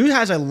 dude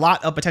has a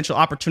lot of potential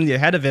opportunity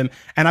ahead of him.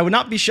 And I would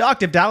not be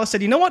shocked if Dallas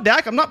said, you know what,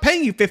 Dak, I'm not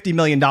paying you $50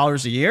 million a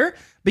year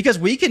because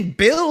we can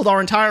build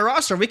our entire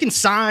roster. We can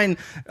sign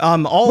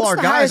all our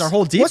guys, our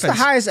whole defense. What's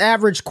the highest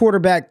average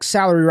quarterback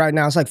salary right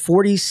now? It's like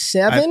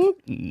 47?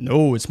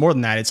 No, it's more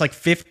than that. It's like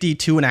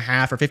 52 and a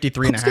half or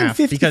 53 and a half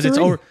because it's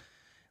over.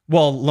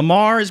 Well,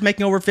 Lamar is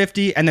making over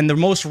 50, and then the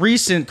most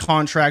recent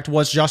contract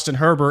was Justin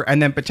Herbert, and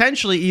then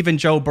potentially even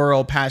Joe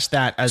Burrow past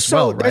that as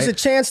well, right? There's a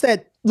chance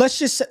that let's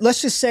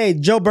just say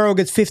Joe Burrow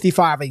gets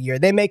 55 a year.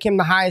 They make him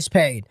the highest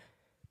paid.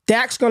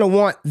 Dak's gonna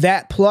want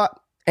that plus.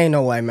 Ain't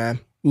no way, man.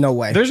 No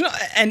way. There's no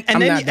and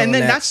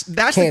then that's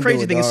the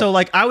crazy thing. So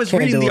like I was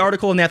reading the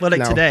article in The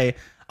Athletic today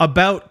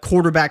about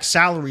quarterback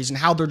salaries and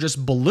how they're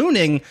just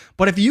ballooning.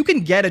 But if you can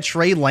get a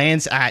Trey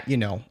Lance at,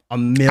 $1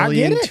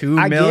 million,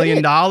 $2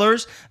 million,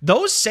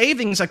 those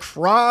savings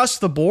across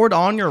the board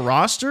on your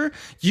roster,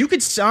 you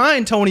could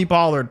sign Tony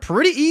Pollard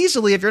pretty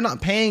easily if you're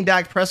not paying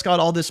Dak Prescott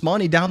all this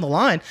money down the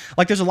line.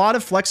 Like there's a lot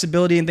of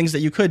flexibility and things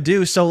that you could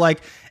do. So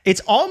like it's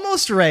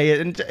almost, Ray,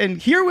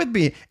 and here with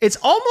me, it's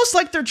almost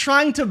like they're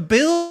trying to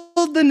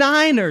build the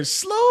Niners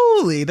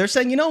slowly. They're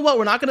saying, you know what,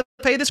 we're not going to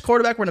pay this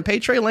quarterback. We're going to pay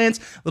Trey Lance,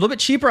 a little bit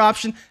cheaper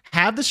option,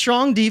 have the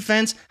strong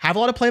defense, have a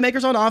lot of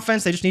playmakers on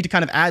offense. They just need to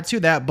kind of add to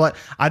that. But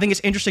I think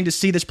it's interesting to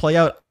see this play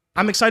out.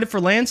 I'm excited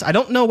for Lance. I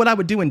don't know what I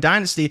would do in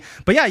Dynasty.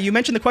 But yeah, you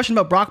mentioned the question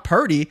about Brock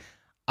Purdy.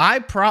 I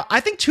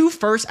think 2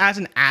 firsts as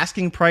an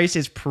asking price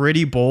is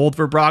pretty bold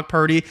for Brock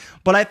Purdy.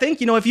 But I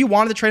think, if you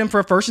wanted to trade him for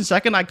a first and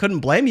second, I couldn't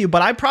blame you.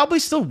 But I probably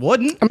still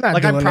wouldn't.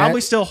 I'd probably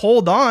still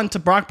hold on to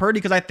Brock Purdy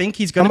because I think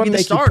he's going to be the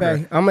starter.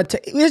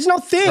 There's no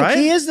think. Right?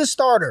 He is the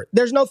starter.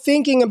 There's no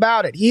thinking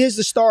about it. He is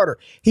the starter.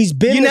 He's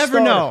been the starter.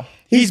 You never know.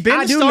 He's been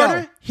the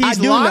starter. He's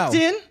locked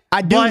in.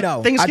 I do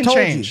know. Things can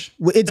change.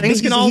 Things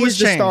can always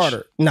change. The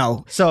starter.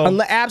 No.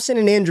 So absent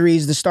an injury,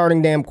 he's the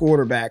starting damn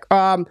quarterback.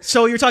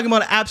 So you're talking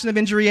about absent of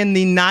injury in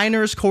the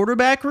Niners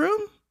quarterback room?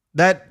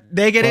 That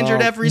they get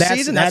injured every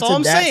season? That's all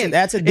I'm saying.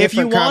 That's a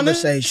different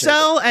conversation. If you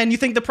want to sell and you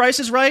think the price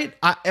is right,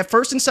 at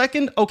first and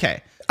second,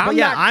 okay.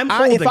 But I'm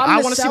holding.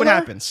 I want to see what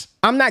happens.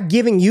 I'm not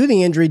giving you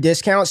the injury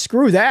discount.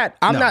 Screw that.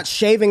 I'm not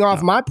shaving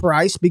off my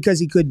price because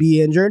he could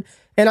be injured.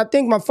 And I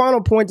think my final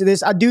point to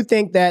this, I do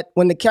think that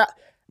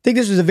I think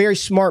this was a very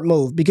smart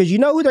move because you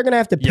know who they're going to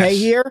have to pay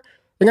here?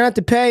 They're going to have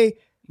to pay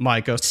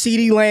Micah,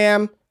 CeeDee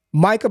Lamb,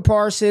 Micah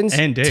Parsons,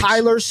 and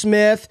Tyler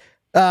Smith.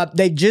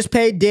 They just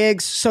paid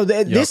Diggs. So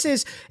this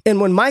is, and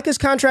when Micah's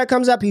contract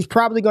comes up, he's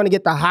probably going to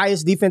get the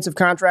highest defensive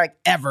contract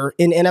ever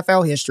in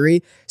NFL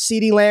history.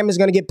 CeeDee Lamb is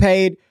going to get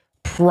paid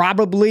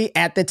probably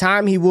at the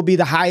time. He will be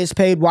the highest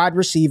paid wide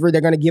receiver.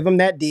 They're going to give him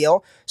that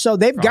deal. So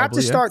they've got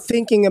to start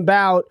thinking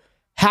about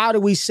how do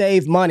we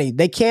save money?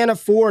 They can't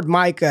afford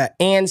Micah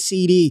and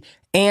CeeDee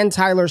and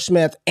Tyler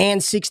Smith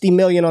and $60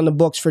 million on the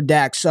books for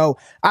Dak. So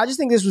I just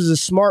think this was a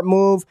smart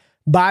move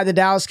by the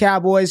Dallas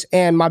Cowboys.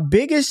 And my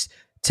biggest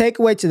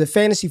takeaway to the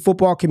fantasy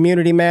football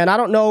community, man, I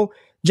don't know,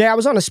 Jay, I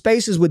was on the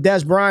Spaces with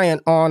Des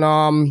Bryant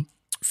on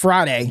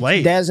Friday.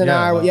 Late. Des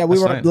and we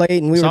were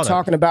late and we were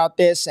talking about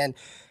this, and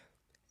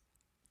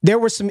there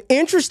were some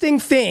interesting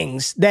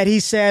things that he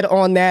said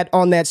on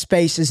that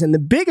Spaces. And the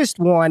biggest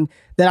one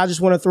that I just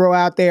want to throw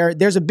out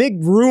there's a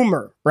big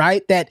rumor,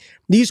 right, that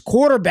these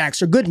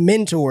quarterbacks are good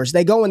mentors.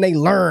 They go and they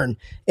learn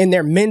and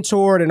they're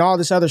mentored and all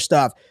this other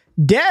stuff.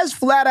 Des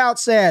flat out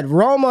said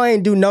Romo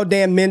ain't do no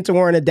damn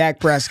mentoring of Dak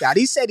Prescott.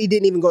 He said he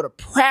didn't even go to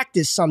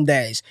practice some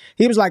days.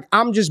 He was like,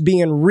 I'm just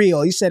being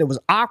real. He said it was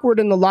awkward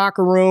in the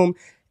locker room.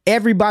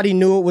 Everybody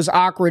knew it was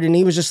awkward. And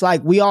he was just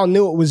like, we all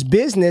knew it was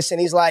business. And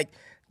he's like,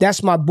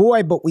 that's my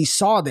boy, but we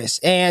saw this.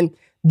 And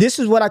this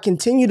is what I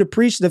continue to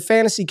preach to the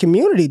fantasy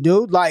community,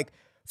 dude. Like,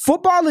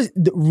 football is,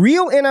 the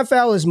real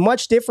NFL is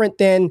much different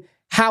than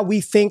how we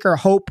think or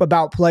hope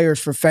about players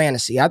for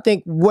fantasy. I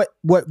think what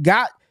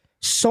got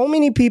so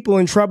many people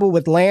in trouble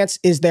with Lance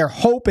is their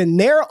hope and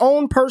their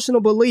own personal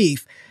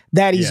belief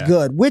that he's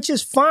good, which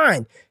is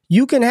fine.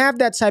 You can have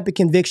that type of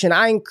conviction.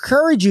 I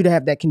encourage you to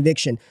have that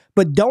conviction,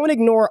 but don't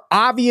ignore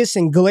obvious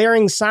and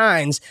glaring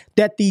signs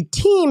that the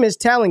team is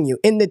telling you.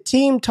 And the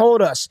team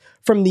told us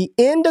from the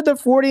end of the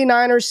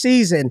 49ers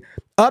season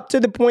up to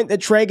the point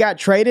that Trey got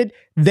traded,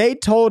 they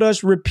told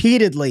us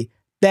repeatedly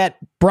that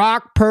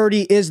Brock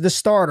Purdy is the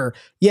starter.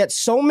 Yet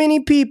so many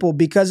people,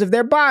 because of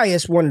their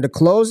bias, wanted to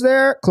close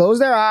their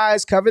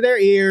eyes, cover their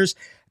ears,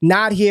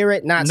 not hear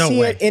it, not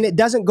see it, and it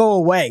doesn't go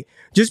away.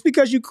 Just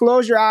because you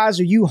close your eyes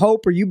or you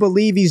hope or you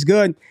believe he's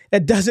good,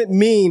 that doesn't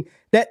mean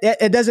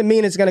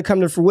it's going to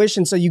come to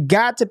fruition. So you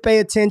got to pay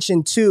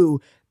attention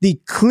to the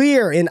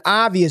clear and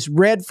obvious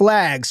red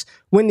flags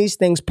when these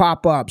things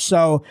pop up.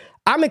 So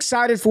I'm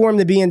excited for him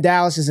to be in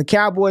Dallas as a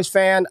Cowboys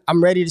fan.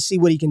 I'm ready to see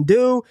what he can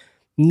do.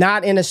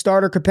 Not in a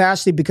starter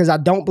capacity because I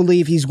don't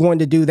believe he's going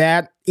to do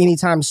that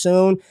anytime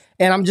soon.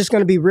 And I'm just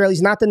going to be real.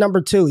 He's not the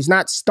number 2. He's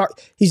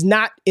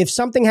not. If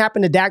something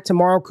happened to Dak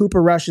tomorrow,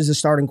 Cooper Rush is a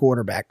starting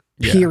quarterback.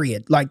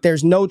 Period. Like,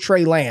 there's no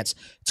Trey Lance.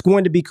 It's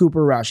going to be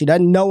Cooper Rush. He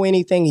doesn't know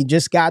anything. He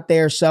just got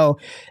there. So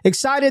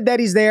excited that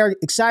he's there.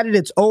 Excited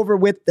it's over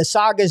with. The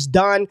saga's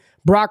done.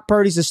 Brock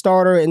Purdy's the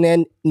starter. And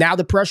then now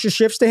the pressure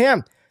shifts to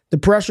him. The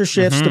pressure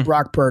shifts to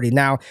Brock Purdy.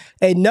 Now,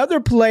 another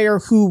player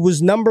who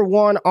was number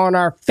 1 on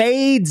our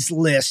fades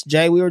list,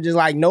 Jay, we were just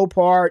like, no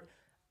part.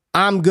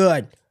 I'm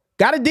good.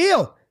 Got a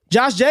deal.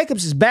 Josh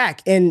Jacobs is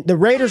back, and the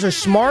Raiders are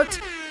smart.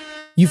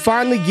 You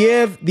finally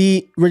give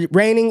the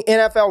reigning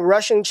NFL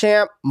rushing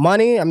champ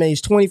money. I mean,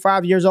 he's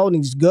 25 years old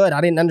and he's good. I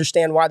didn't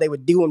understand why they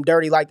would do him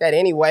dirty like that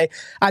anyway.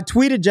 I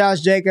tweeted Josh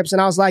Jacobs and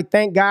I was like,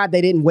 thank God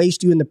they didn't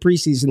waste you in the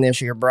preseason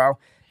this year, bro.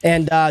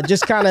 And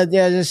just kind of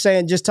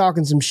just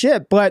talking some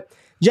shit. But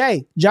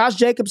Jay, Josh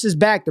Jacobs is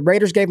back. The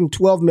Raiders gave him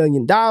 $12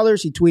 million.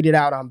 He tweeted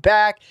out, I'm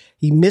back.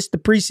 He missed the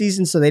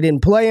preseason, so they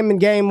didn't play him in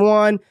game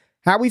 1.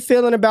 How are we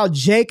feeling about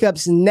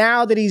Jacobs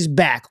now that he's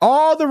back?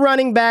 All the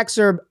running backs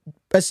are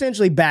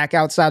essentially back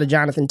outside of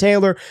Jonathan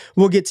Taylor.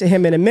 We'll get to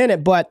him in a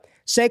minute, but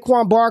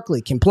Saquon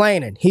Barkley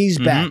complaining. He's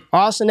back.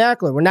 Austin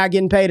Eckler, we're not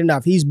getting paid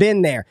enough. He's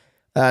been there.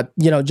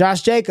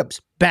 Josh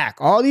Jacobs, back.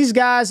 All these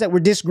guys that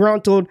were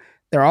disgruntled,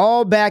 they're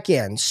all back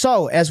in.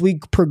 So as we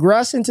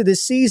progress into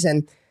this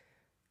season,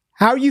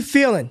 how are you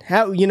feeling?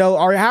 How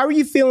are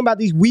you feeling about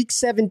these week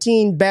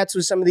 17 bets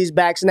with some of these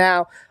backs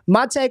now?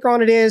 My take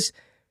on it is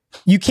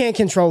you can't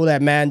control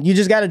that, man. You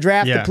just got to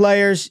draft the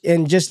players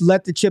and just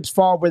let the chips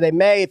fall where they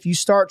may. If you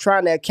start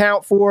trying to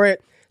account for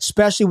it,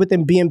 especially with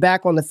them being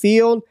back on the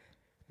field,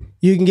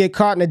 you can get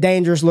caught in a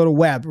dangerous little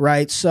web,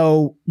 right?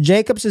 So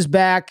Jacobs is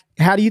back.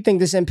 How do you think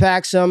this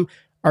impacts him?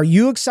 Are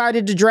you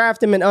excited to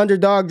draft him in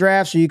underdog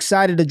drafts? Are you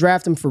excited to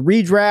draft him for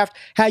redraft?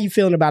 How are you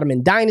feeling about him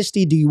in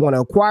Dynasty? Do you want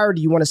to acquire?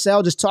 Do you want to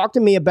sell? Just talk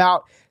to me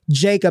about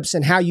Jacobs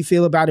and how you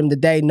feel about him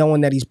today, knowing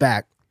that he's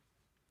back.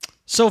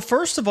 So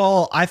first of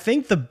all, I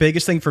think the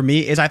biggest thing for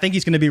me is I think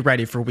he's going to be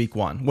ready for week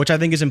 1, which I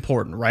think is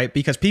important, right?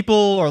 Because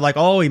people are like,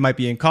 oh, he might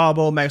be in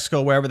Cabo,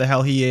 Mexico, wherever the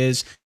hell he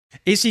is.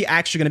 Is he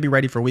actually going to be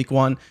ready for week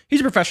 1? He's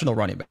a professional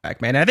running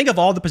back, man. And I think of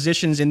all the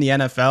positions in the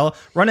NFL,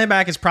 running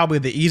back is probably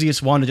the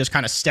easiest one to just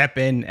kind of step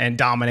in and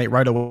dominate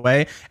right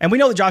away. And we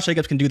know that Josh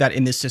Jacobs can do that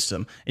in this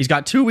system. He's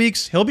got 2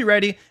 weeks. He'll be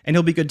ready and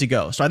he'll be good to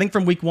go. So I think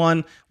from week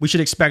 1, we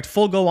should expect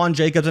full go on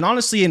Jacobs. And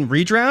honestly, in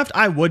redraft,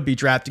 I would be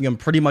drafting him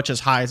pretty much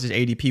as high as his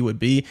ADP would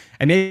be,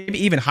 and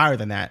maybe even higher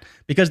than that,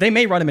 because they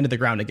may run him into the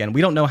ground again.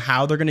 We don't know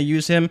how they're going to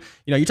use him.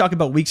 You talk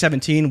about week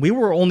 17. We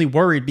were only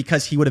worried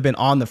because he would have been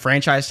on the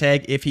franchise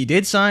tag if he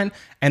did sign,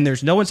 and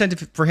there's no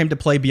incentive for him to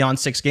play beyond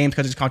 6 games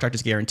because his contract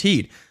is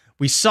guaranteed.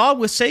 We saw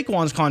with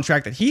Saquon's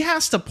contract that he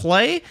has to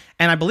play,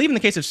 and I believe in the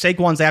case of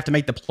Saquon's, they have to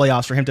make the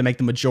playoffs for him to make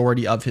the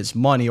majority of his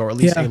money, or at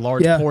least a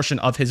large portion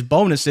of his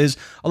bonuses,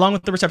 along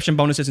with the reception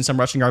bonuses and some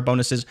rushing yard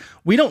bonuses.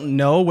 We don't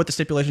know what the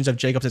stipulations of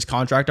Jacobs'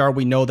 contract are.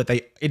 We know that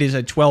it is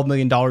a $12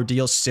 million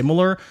deal,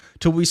 similar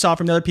to what we saw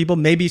from the other people.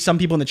 Maybe some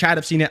people in the chat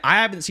have seen it.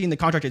 I haven't seen the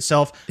contract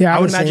itself. I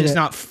would imagine it's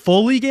not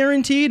fully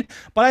guaranteed,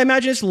 but I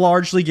imagine it's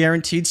largely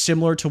guaranteed,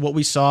 similar to what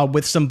we saw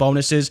with some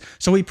bonuses.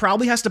 So he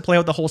probably has to play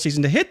out the whole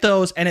season to hit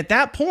those. And at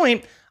that point,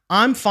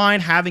 I'm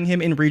fine having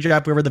him in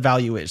redraft wherever the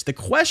value is. The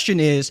question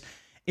is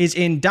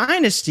in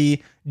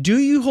Dynasty, do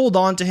you hold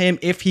on to him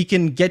if he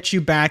can get you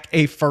back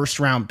a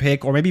first-round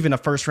pick, or maybe even a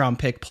first-round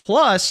pick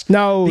plus?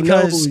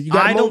 Because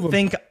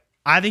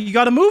I think you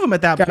got to move him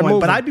at that point,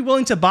 but I'd be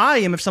willing to buy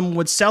him if someone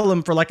would sell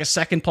him for like a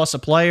second plus a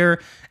player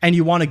and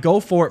you want to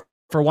go for it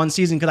for 1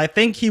 season, because I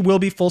think he will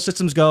be full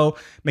systems go.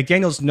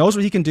 McDaniels knows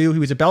what he can do. He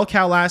was a bell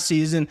cow last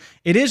season.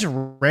 It is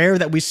rare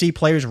that we see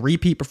players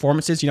repeat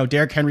performances.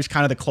 Derrick Henry's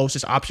kind of the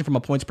closest option from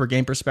a points per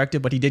game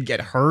perspective, but he did get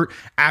hurt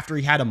after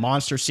he had a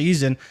monster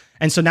season.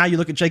 And so now you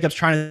look at Jacobs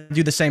trying to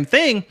do the same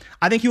thing.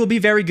 I think he will be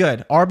very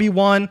good.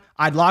 RB1,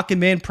 I'd lock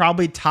him in,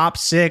 probably top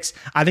 6.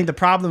 I think the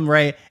problem,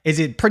 Ray, is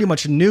it pretty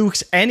much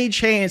nukes any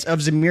chance of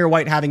Zamir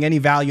White having any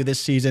value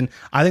this season.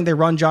 I think they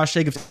run Josh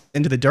Jacobs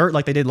into the dirt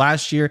like they did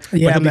last year. But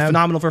he'll be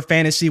phenomenal for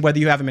fantasy, whether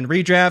you have him in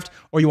redraft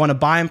or you want to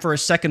buy him for a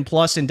second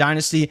plus in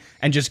Dynasty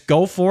and just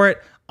go for it.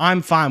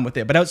 I'm fine with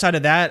it. But outside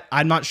of that,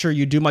 I'm not sure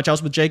you do much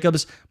else with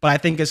Jacobs. But I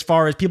think as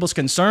far as people's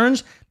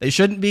concerns, they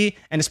shouldn't be.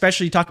 And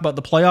especially you talk about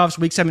the playoffs,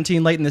 week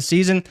 17 late in the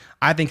season,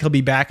 I think he'll be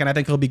back and I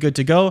think he'll be good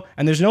to go.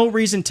 And there's no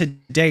reason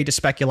today to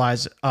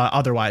speculate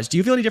otherwise. Do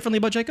you feel any differently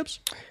about Jacobs?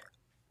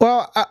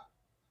 Well,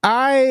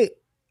 I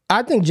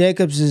think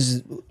Jacobs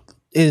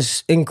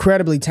is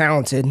incredibly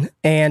talented.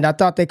 And I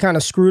thought they kind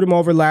of screwed him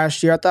over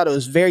last year. I thought it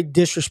was very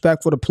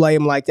disrespectful to play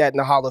him like that in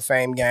the Hall of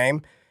Fame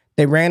game.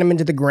 They ran him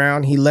into the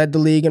ground. He led the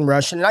league in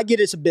rushing. And I get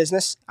it's a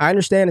business. I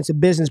understand it's a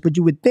business, but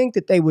you would think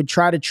that they would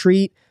try to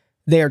treat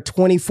their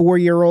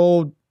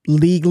 24-year-old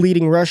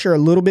league-leading rusher a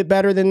little bit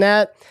better than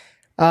that.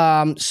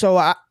 So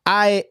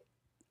I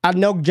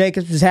know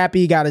Jacobs is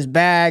happy he got his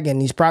bag,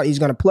 and he's going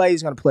to play.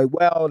 He's going to play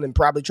well, and then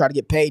probably try to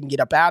get paid and get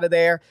up out of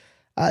there.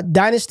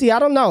 Dynasty, I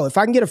don't know. If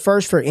I can get a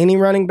first for any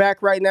running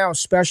back right now,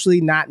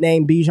 especially not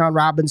named Bijan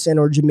Robinson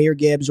or Jahmyr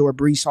Gibbs or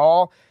Breece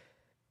Hall,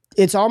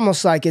 it's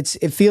almost like it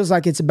feels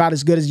like it's about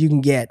as good as you can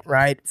get,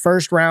 right?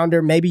 First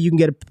rounder, maybe you can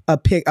get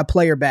a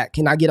player back.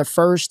 Can I get a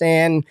first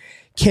and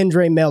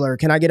Kendre Miller?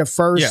 Can I get a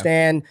first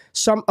and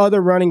some other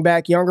running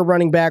back, younger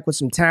running back with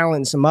some talent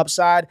and some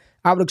upside?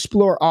 I would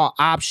explore all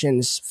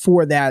options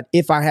for that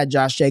if I had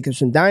Josh Jacobs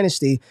from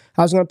Dynasty.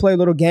 I was going to play a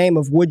little game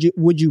of would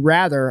you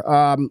rather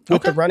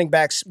with the running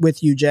backs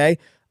with you, Jay.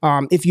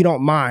 If you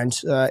don't mind,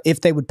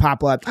 if they would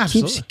pop up.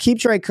 Keep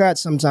Trey cut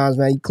sometimes,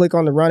 man. You click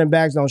on the running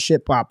backs, don't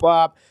shit pop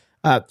up.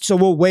 So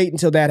we'll wait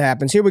until that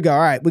happens. Here we go. All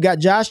right. We got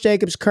Josh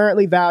Jacobs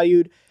currently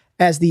valued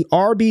as the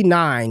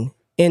RB9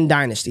 in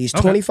Dynasty. He's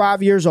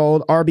 25 years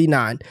old,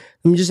 RB9.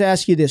 Let me just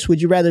ask you this. Would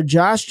you rather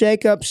Josh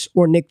Jacobs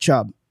or Nick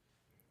Chubb?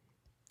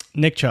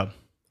 Nick Chubb.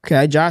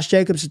 Okay, Josh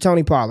Jacobs or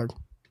Tony Pollard?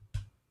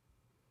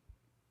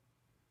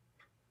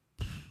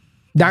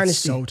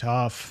 Dynasty. That's so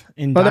tough.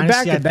 In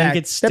Dynasty, I think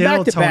it's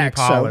still Tony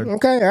Pollard. So,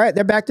 okay, all right.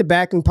 They're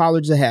back-to-back, and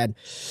Pollard's ahead.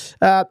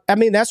 I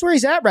mean, that's where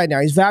he's at right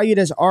now. He's valued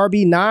as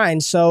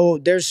RB9,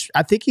 so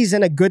I think he's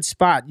in a good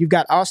spot. You've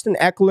got Austin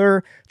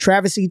Eckler,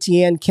 Travis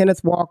Etienne,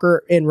 Kenneth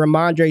Walker, and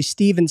Ramondre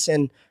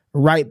Stevenson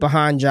right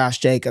behind Josh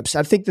Jacobs.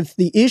 I think that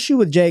the issue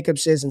with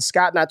Jacobs is, and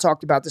Scott and I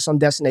talked about this on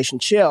Destination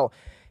Chill,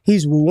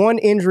 he's one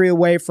injury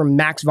away from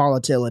max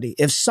volatility.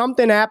 If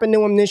something happened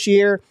to him this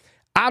year,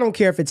 I don't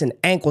care if it's an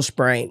ankle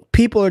sprain.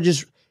 People are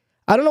just,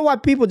 I don't know why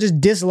people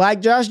just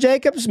dislike Josh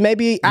Jacobs.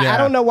 Maybe, I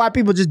don't know why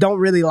people just don't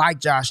really like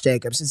Josh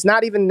Jacobs. It's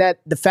not even that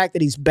the fact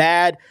that he's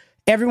bad.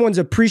 Everyone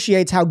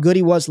appreciates how good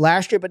he was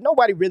last year, but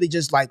nobody really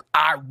just like,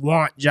 I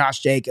want Josh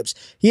Jacobs.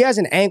 He has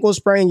an ankle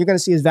sprain. You're going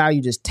to see his value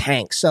just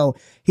tank. So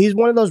he's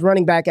one of those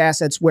running back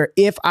assets where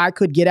if I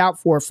could get out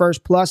for a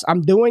first plus,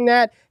 I'm doing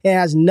that. It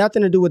has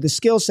nothing to do with the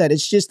skill set.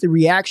 It's just the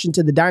reaction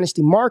to the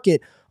dynasty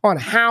market on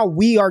how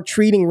we are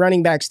treating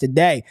running backs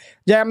today.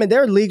 Yeah, I mean,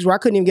 there are leagues where I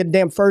couldn't even get a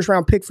damn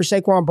first-round pick for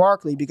Saquon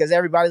Barkley because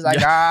everybody's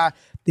like,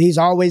 he's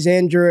always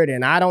injured,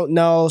 and I don't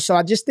know. So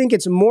I just think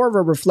it's more of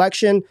a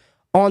reflection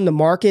on the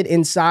market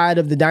inside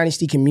of the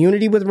dynasty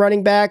community with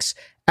running backs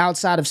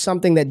outside of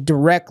something that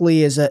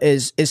directly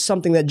is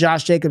something that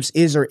Josh Jacobs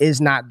is or is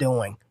not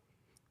doing.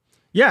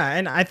 Yeah,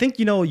 and I think,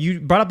 you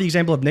brought up the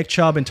example of Nick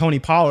Chubb and Tony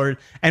Pollard,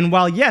 and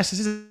while, yes, this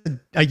is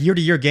a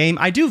year-to-year game,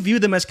 I do view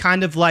them as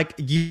kind of like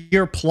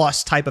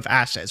year-plus type of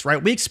assets,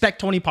 right? We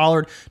expect Tony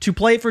Pollard to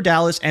play for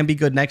Dallas and be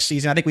good next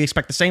season. I think we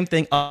expect the same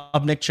thing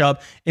of Nick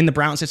Chubb in the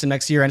Brown system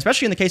next year, and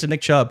especially in the case of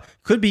Nick Chubb,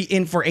 could be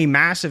in for a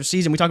massive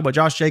season. We talk about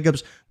Josh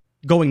Jacobs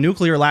going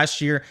nuclear last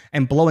year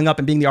and blowing up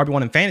and being the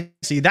RB1 in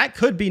fantasy. That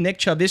could be Nick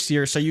Chubb this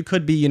year. So you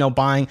could be,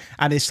 buying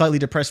at a slightly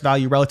depressed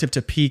value relative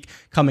to peak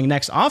coming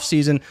next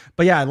offseason.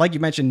 But yeah, like you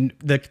mentioned,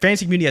 the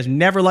fantasy community has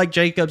never liked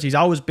Jacobs. He's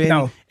always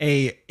been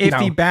a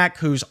iffy back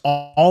who's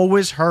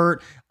always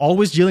hurt,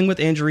 always dealing with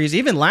injuries.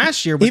 Even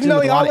last year, even though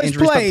he always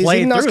plays,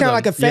 even though it's kind of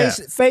like a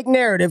fake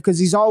narrative because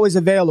he's always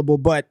available,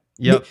 but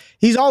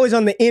he's always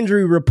on the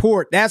injury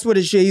report. That's what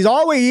it should. He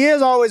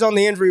is always on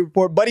the injury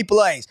report, but he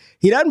plays.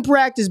 He doesn't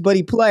practice, but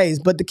he plays.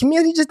 But the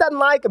community just doesn't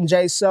like him,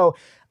 Jay. So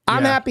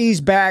I'm happy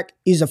he's back.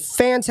 He's a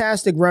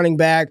fantastic running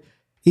back.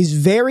 He's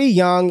very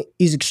young.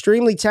 He's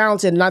extremely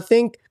talented. And I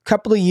think a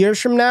couple of years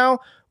from now,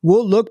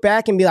 we'll look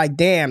back and be like,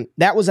 damn,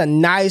 that was a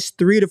nice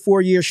 3 to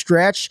 4 year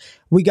stretch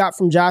we got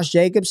from Josh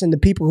Jacobs, and the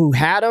people who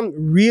had him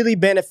really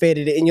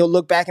benefited it. And you'll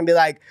look back and be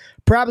like,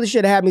 probably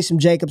should have had me some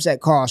Jacobs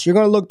at cost. You're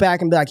going to look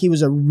back and be like, he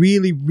was a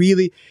really,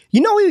 really,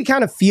 what he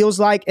kind of feels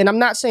like? And I'm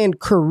not saying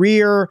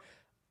career,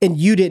 and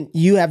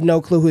you have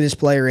no clue who this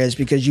player is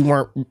because you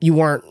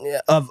weren't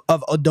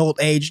of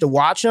adult age to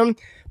watch him,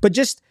 but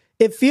just,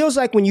 it feels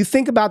like when you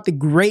think about the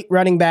great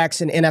running backs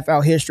in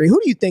NFL history,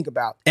 who do you think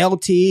about?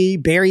 LT,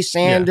 Barry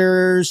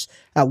Sanders,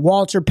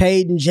 Walter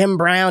Payton, Jim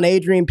Brown,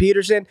 Adrian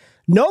Peterson.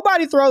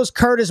 Nobody throws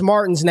Curtis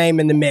Martin's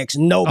name in the mix.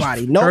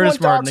 Nobody. No one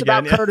talks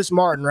about Curtis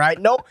Martin, right?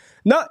 No.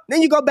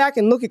 Then you go back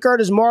and look at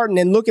Curtis Martin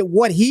and look at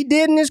what he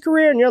did in his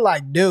career, and you're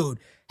like, dude,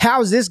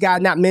 how is this guy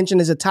not mentioned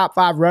as a top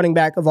 5 running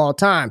back of all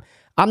time?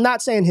 I'm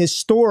not saying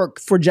historic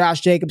for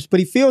Josh Jacobs, but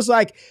he feels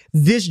like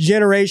this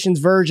generation's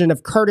version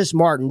of Curtis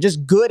Martin,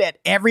 just good at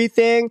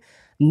everything,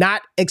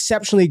 not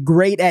exceptionally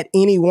great at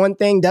any one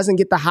thing, doesn't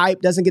get the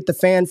hype, doesn't get the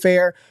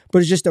fanfare, but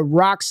is just a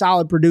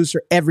rock-solid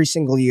producer every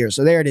single year.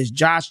 So there it is,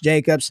 Josh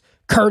Jacobs,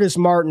 Curtis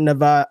Martin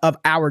of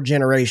our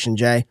generation,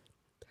 Jay.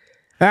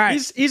 All right.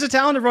 He's a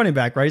talented running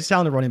back, right? He's a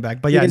talented running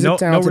back. But yeah,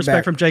 no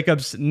respect from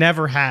Jacobs.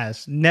 Never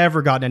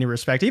gotten any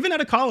respect. Even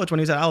out of college when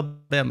he was at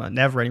Alabama,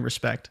 never any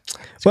respect.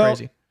 It's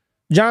crazy.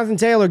 Jonathan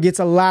Taylor gets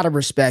a lot of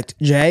respect,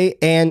 Jay,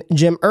 and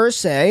Jim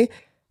Irsay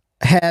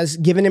has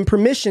given him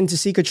permission to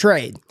seek a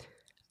trade.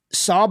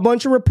 Saw a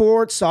bunch of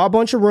reports, saw a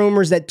bunch of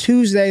rumors that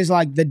Tuesday is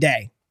like the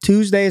day.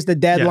 Tuesday is the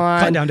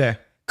deadline.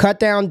 Cut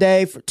down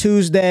day for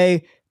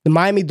Tuesday. The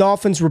Miami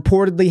Dolphins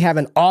reportedly have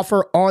an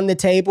offer on the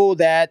table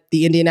that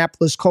the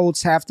Indianapolis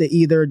Colts have to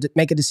either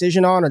make a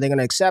decision on. Are they going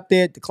to accept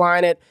it,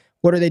 decline it?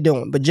 What are they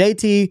doing? But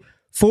JT,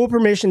 full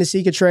permission to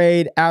seek a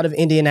trade out of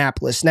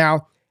Indianapolis.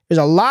 Now, there's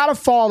a lot of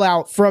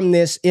fallout from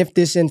this if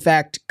this, in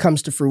fact,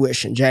 comes to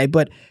fruition, Jay.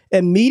 But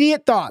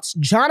immediate thoughts.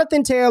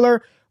 Jonathan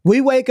Taylor,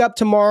 we wake up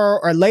tomorrow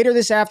or later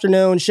this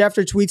afternoon,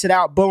 Schefter tweets it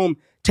out, boom,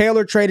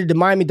 Taylor traded to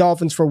Miami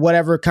Dolphins for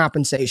whatever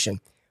compensation.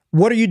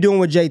 What are you doing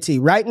with JT?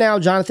 Right now,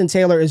 Jonathan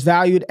Taylor is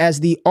valued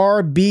as the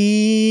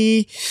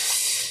RB.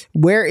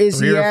 Where is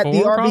he at?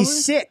 The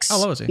RB6. How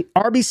low is he?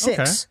 RB6.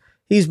 Okay.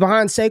 He's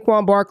behind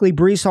Saquon Barkley,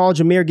 Breece Hall,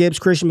 Jahmyr Gibbs,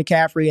 Christian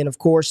McCaffrey, and of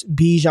course,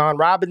 Bijan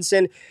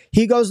Robinson.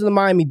 He goes to the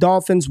Miami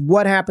Dolphins.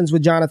 What happens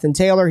with Jonathan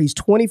Taylor? He's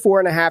 24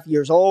 and a half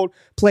years old,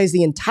 plays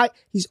the entire,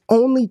 he's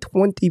only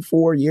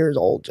 24 years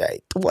old,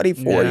 Jay.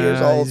 24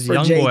 years old for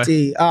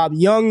JT.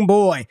 Young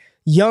boy.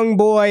 young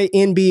boy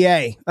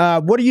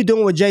NBA. What are you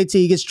doing with JT?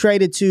 He gets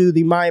traded to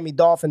the Miami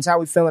Dolphins. How are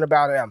we feeling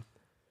about him?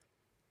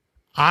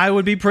 I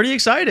would be pretty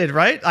excited,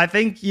 right? I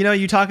think,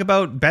 you talk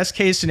about best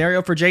case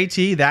scenario for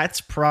JT. That's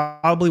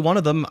probably one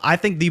of them. I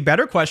think the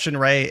better question,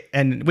 Ray,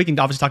 and we can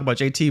obviously talk about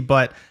JT,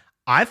 but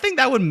I think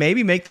that would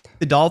maybe make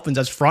the Dolphins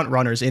as front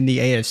runners in the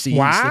AFC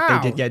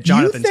if they did get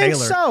Jonathan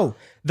Taylor. So?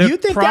 The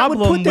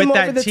problem with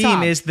that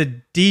team is the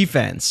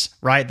defense,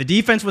 right? The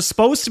defense was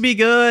supposed to be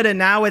good, and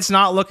now it's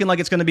not looking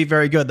like it's going to be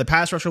very good. The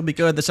pass rush will be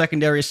good. The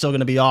secondary is still going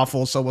to be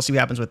awful, so we'll see what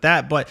happens with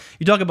that. But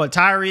you talk about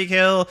Tyreek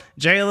Hill,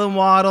 Jalen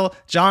Waddle,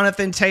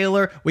 Jonathan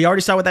Taylor. We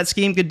already saw what that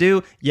scheme could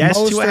do. Yes,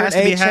 Tua has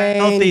to be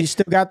healthy. You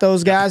still got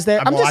those guys there.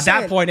 At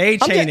that point,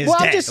 A-Chain is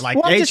dead.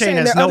 A-Chain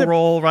has no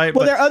role, right?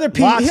 Well, there are other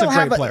people. He'll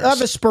have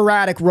a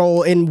sporadic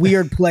role in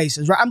weird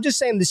places, right? I'm just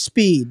saying the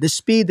speed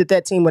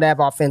that team would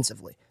have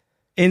offensively.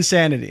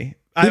 Insanity.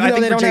 Even I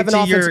think for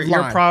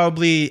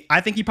JT, I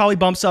think he probably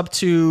bumps up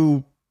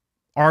to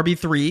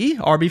RB3,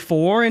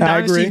 RB4 in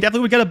Dynasty.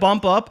 Definitely would get a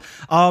bump up.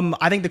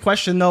 I think the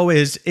question though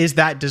is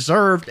that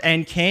deserved,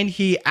 and can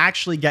he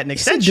actually get an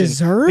extension?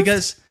 Deserved?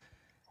 Because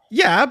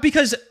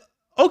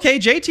okay,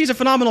 JT's a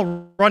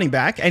phenomenal running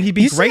back, and he'd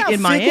be great in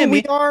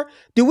Miami.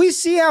 Do we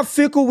see how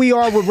fickle we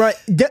are with run?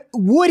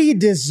 Would he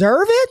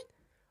deserve it?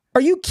 Are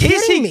you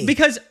kidding me?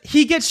 Because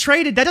he gets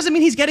traded, that doesn't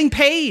mean he's getting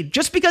paid.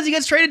 Just because he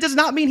gets traded does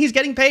not mean he's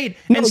getting paid.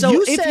 And so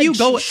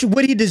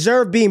would he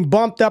deserve being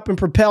bumped up and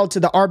propelled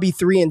to the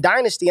RB3 in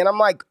Dynasty? And I'm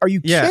like, are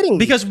you kidding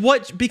me? Because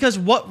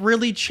what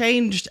really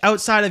changed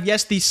outside of,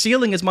 yes, the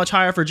ceiling is much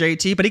higher for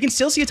JT, but he can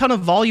still see a ton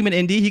of volume in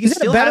Indy. He can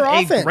still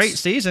have a great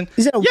season.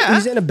 He's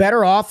in a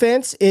better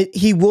offense.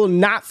 He will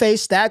not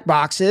face stack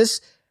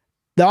boxes.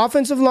 The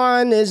offensive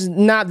line is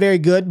not very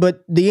good,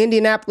 but the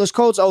Indianapolis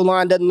Colts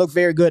O-line doesn't look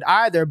very good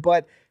either.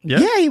 But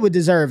yeah, he would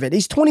deserve it.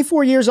 He's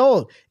 24 years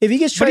old. If he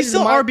gets traded,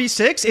 but he's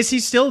still RB6. Is he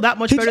still that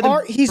much better than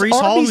Breece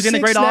Hall, who's in a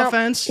great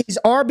offense? He's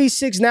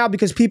RB6 now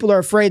because people are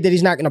afraid that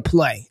he's not going to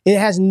play. It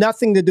has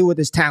nothing to do with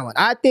his talent.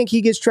 I think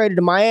he gets traded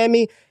to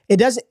Miami. It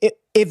doesn't.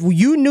 If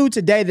you knew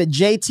today that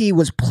JT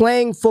was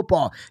playing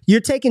football, you're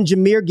taking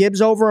Jahmyr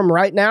Gibbs over him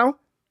right now?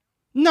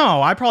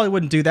 No, I probably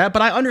wouldn't do that,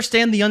 but I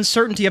understand the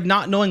uncertainty of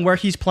not knowing where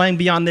he's playing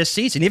beyond this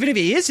season. Even if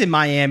he is in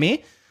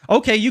Miami,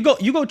 okay, you go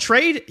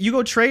trade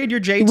your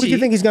JT. What do you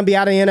think, he's going to be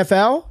out of the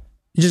NFL?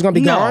 He's just going to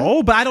be gone?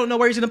 No, but I don't know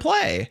where he's going to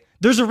play.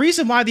 There's a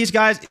reason why these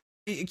guys.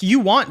 You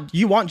want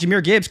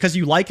Jahmyr Gibbs because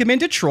you like him in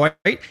Detroit.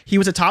 He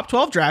was a top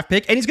 12 draft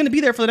pick, and he's going to be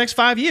there for the next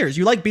 5 years.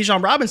 You like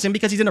Bijan Robinson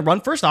because he's in a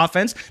run-first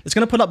offense that's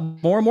going to put up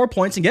more and more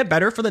points and get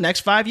better for the next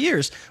 5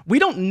 years. We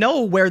don't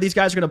know where these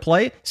guys are going to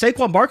play.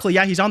 Saquon Barkley,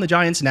 yeah, he's on the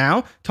Giants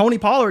now. Tony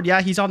Pollard,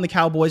 yeah, he's on the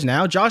Cowboys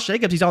now. Josh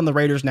Jacobs, he's on the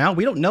Raiders now.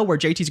 We don't know where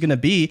JT's going to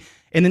be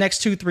in the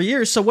next 2-3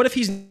 years. So what if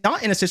he's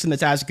not in a system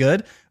that's as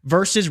good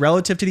versus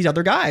relative to these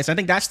other guys? I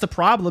think that's the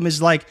problem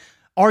is, like,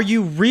 are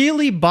you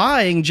really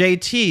buying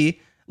JT?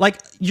 Like,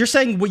 you're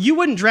saying, well, you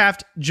wouldn't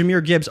draft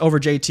Jahmyr Gibbs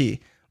over JT,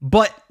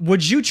 but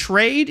would you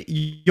trade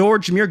your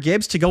Jahmyr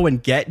Gibbs to go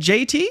and get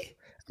JT? I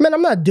mean,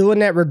 I'm not doing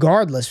that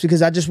regardless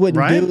because I just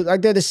wouldn't do,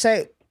 like, they're the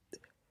same.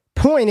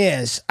 Point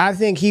is, I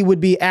think he would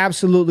be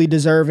absolutely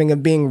deserving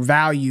of being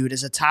valued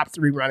as a top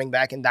 3 running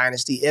back in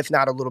Dynasty, if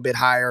not a little bit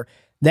higher.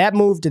 That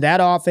move to that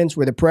offense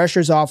where the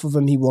pressure's off of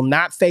him, he will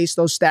not face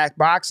those stacked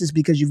boxes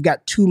because you've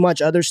got too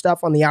much other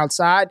stuff on the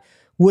outside,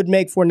 would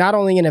make for not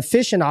only an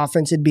efficient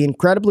offense, it'd be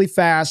incredibly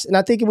fast, and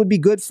I think it would be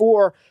good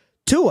for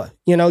Tua.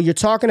 You know, you're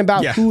talking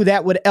about who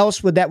that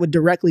would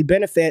directly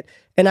benefit,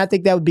 and I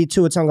think that would be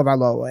Tua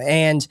Tagovailoa.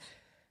 And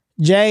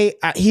Jay,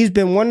 he's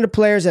been one of the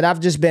players that I've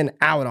just been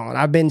out on.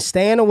 I've been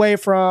staying away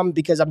from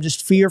because I'm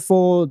just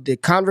fearful. The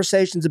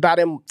conversations about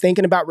him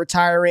thinking about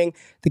retiring,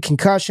 the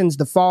concussions,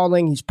 the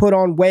falling, he's put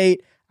on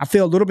weight. I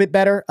feel a little bit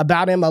better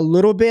about him a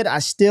little bit. I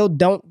still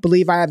don't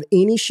believe I have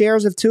any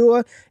shares of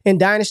Tua in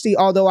Dynasty,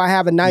 although I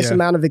have a nice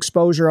amount of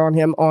exposure on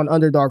him on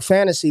Underdog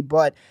Fantasy.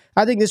 But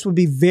I think this would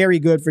be very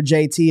good for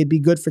JT. It'd be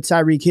good for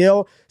Tyreek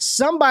Hill.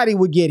 Somebody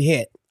would get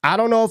hit. I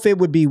don't know if it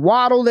would be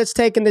Waddle that's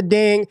taking the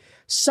ding.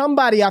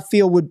 Somebody I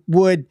feel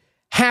would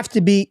have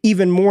to be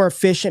even more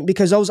efficient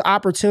because some of those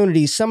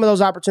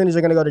opportunities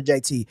are going to go to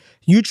JT.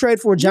 You trade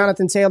for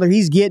Jonathan Taylor,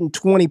 he's getting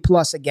 20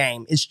 plus a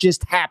game. It's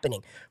just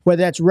happening,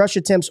 whether that's rush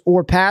attempts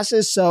or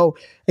passes. So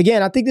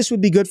again, I think this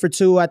would be good for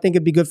Tua. I think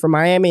it'd be good for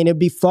Miami and it'd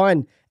be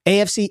fun.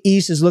 AFC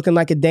East is looking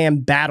like a damn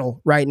battle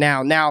right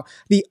now. Now,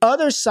 the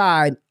other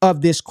side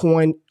of this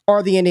coin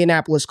are the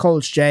Indianapolis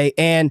Colts, Jay.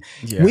 And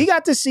we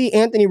got to see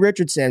Anthony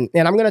Richardson,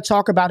 and I'm going to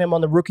talk about him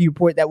on the rookie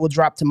report that will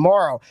drop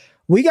tomorrow.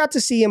 We got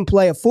to see him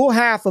play a full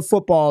half of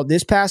football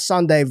this past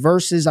Sunday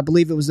versus, I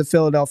believe it was the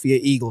Philadelphia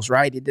Eagles,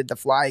 right? He did the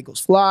Fly, Eagles,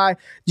 Fly.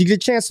 Did you get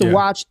a chance to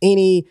watch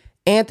any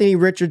Anthony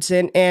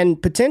Richardson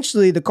and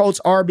potentially the Colts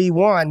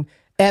RB1,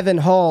 Evan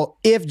Hull,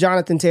 if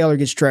Jonathan Taylor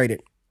gets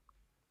traded?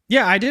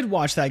 Yeah, I did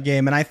watch that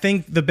game, and I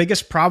think the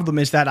biggest problem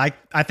is that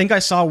I think I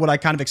saw what I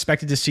kind of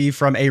expected to see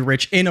from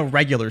A-Rich in a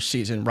regular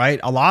season, right?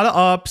 A lot of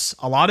ups,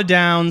 a lot of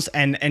downs,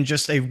 and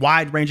just a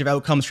wide range of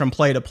outcomes from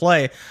play to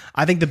play.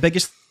 I think the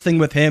biggest thing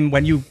with him,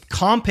 when you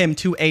comp him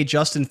to a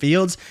Justin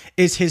Fields,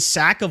 is his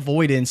sack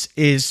avoidance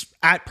is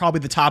at probably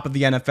the top of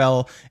the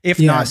NFL, if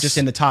not just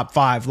in the top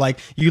 5. Like,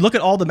 you look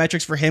at all the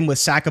metrics for him with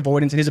sack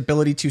avoidance and his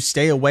ability to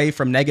stay away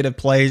from negative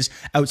plays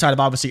outside of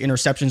obviously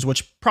interceptions,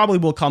 which probably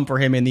will come for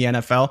him in the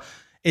NFL.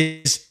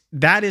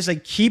 That is a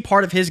key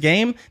part of his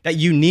game that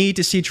you need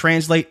to see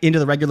translate into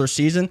the regular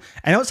season.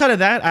 And outside of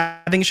that,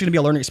 I think it's going to be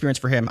a learning experience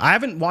for him. I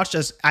haven't watched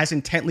as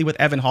intently with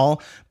Evan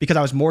Hall because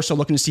I was more so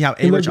looking to see how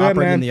A-Rich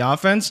operated in the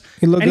offense.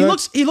 He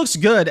looks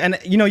good. And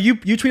you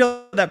tweeted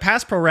out that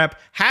pass pro rep.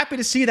 Happy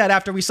to see that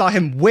after we saw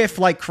him whiff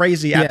like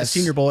crazy at the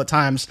Senior Bowl at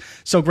times.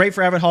 So great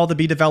for Evan Hall to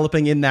be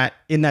developing in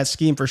that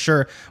scheme for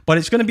sure. But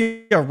it's going to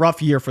be a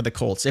rough year for the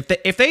Colts.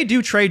 If they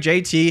do trade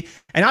JT,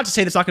 and not to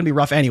say that's not going to be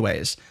rough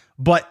anyways,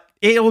 but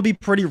it will be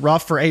pretty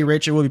rough for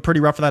A-Rich. It will be pretty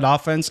rough for that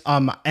offense.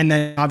 And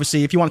then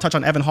obviously, if you want to touch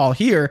on Evan Hall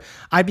here,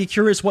 I'd be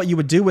curious what you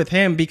would do with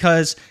him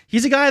because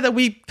he's a guy that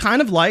we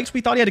kind of liked.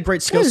 We thought he had a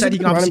great skill set. He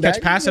can obviously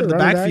catch passes out of the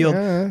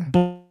backfield.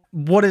 But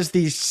what is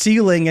the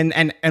ceiling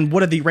and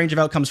what are the range of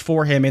outcomes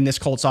for him in this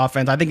Colts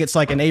offense? I think it's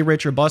like an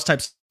A-Rich or bust type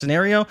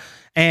scenario,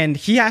 and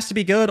he has to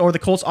be good, or the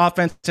Colts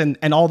offense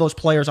and all those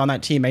players on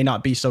that team may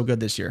not be so good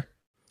this year.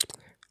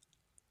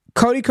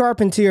 Cody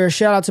Carpentier,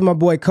 shout out to my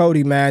boy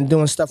Cody, man,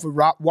 doing stuff with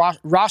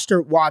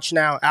Roster Watch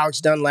now,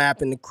 Alex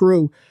Dunlap and the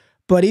crew.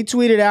 But he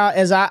tweeted out,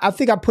 as I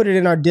think I put it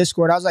in our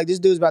Discord, I was like, this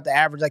dude's about to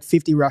average like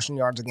 50 rushing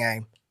yards a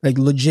game, like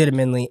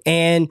legitimately.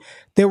 And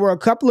there were a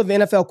couple of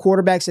NFL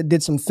quarterbacks that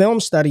did some film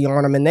study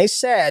on him, and they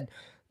said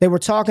they were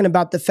talking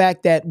about the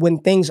fact that when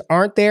things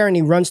aren't there and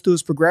he runs through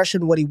his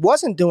progression, what he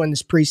wasn't doing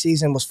this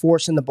preseason was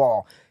forcing the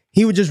ball.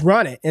 He would just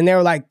run it. And they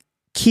were like,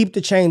 keep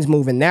the chains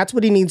moving. That's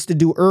what he needs to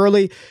do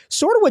early.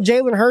 Sort of what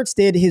Jalen Hurts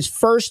did his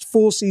first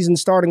full season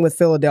starting with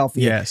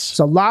Philadelphia. Yes.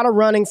 So a lot of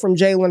running from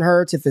Jalen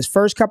Hurts. If his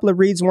first couple of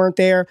reads weren't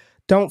there,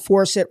 don't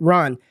force it,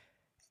 run.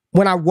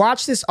 When I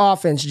watched this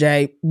offense,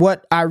 Jay,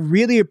 what I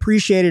really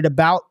appreciated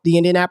about the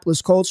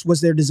Indianapolis Colts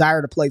was their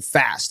desire to play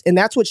fast. And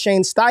that's what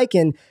Shane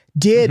Steichen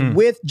did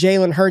with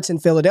Jalen Hurts in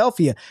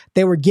Philadelphia.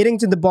 They were getting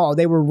to the ball.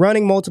 They were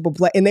running multiple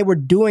plays, and they were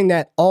doing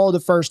that all the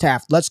first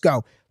half. Let's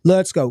go.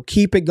 Let's go.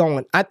 Keep it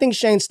going. I think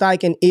Shane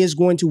Steichen is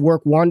going to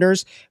work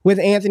wonders with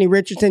Anthony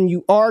Richardson.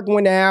 You are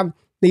going to have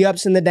the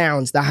ups and the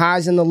downs, the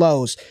highs and the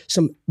lows,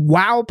 some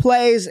wow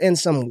plays and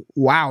some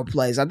wow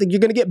plays. I think you're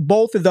going to get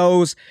both of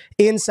those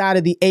inside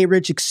of the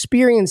A-Rich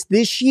experience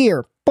this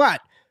year, but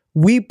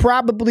we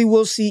probably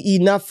will see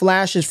enough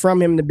flashes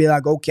from him to be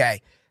like,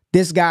 okay,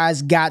 this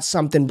guy's got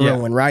something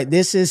brewing, right?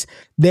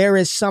 There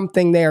is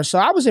something there. So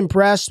I was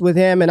impressed with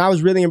him, and I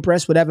was really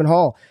impressed with Evan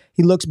Hall.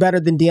 He looks better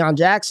than Deion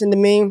Jackson to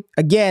me.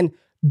 Again,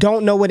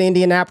 don't know what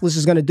Indianapolis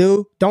is going to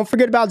do. Don't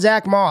forget about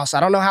Zach Moss. I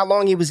don't know how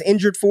long he was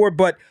injured for,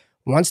 but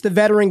once the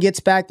veteran gets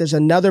back, there's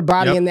another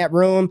body in that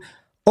room.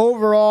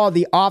 Overall,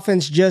 the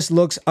offense just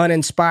looks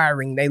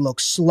uninspiring. They look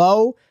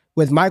slow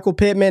with Michael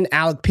Pittman.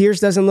 Alec Pierce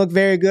doesn't look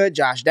very good.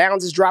 Josh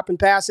Downs is dropping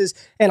passes.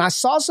 And I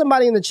saw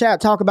somebody in the chat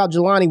talk about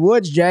Jelani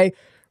Woods, Jay.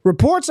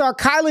 Reports are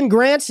Kylan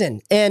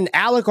Granson and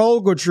Alec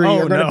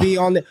Ogletree are going to be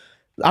on the...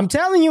 I'm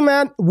telling you,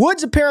 man,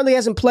 Woods apparently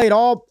hasn't played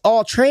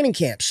all training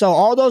camps. So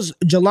all those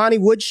Jelani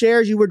Woods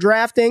shares you were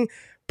drafting,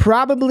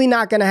 probably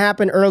not going to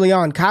happen early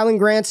on. Kylan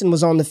Granson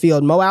was on the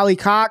field. Mo Alley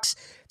Cox.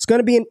 It's going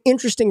to be an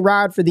interesting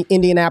ride for the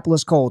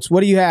Indianapolis Colts.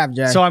 What do you have,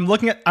 Jay? So I'm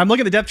looking at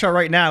the depth chart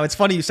right now. It's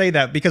funny you say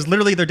that because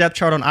literally their depth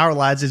chart on our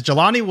lads is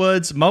Jelani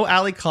Woods, Mo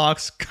Alley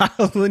Cox,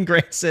 Kylan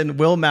Granson,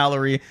 Will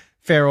Mallory,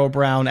 Pharaoh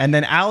Brown, and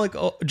then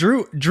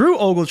Drew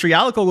Ogletree,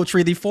 Alec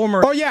Ogletree, the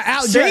former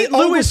St.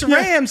 Louis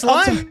Rams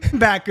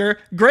linebacker.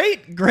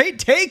 Great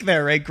take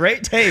there, Ray.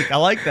 Great take. I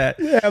like that.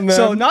 Yeah, man.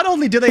 So not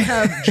only do they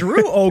have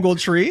Drew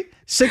Ogletree,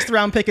 6th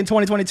round pick in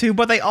 2022,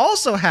 but they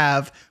also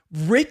have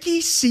Ricky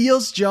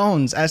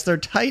Seals-Jones as their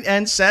tight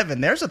end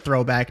 7. There's a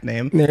throwback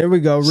name. There we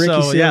go. Ricky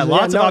Seals. Yeah,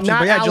 lots of options.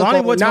 But yeah,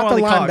 Jelani Woods, not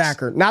the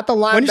linebacker. Not the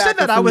linebacker. When you said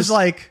that, I was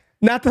like...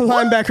 Not the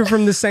linebacker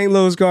from the St.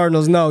 Louis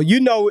Cardinals. No, you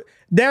know,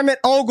 damn it,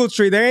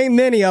 Ogletree. There ain't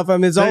many of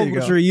them. It's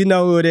Ogletree. You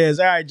know who it is.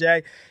 All right,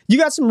 Jay. You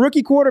got some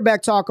rookie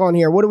quarterback talk on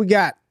here. What do we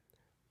got?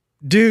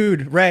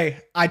 Dude,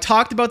 Ray, I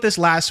talked about this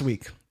last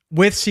week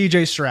with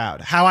CJ Stroud,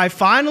 how I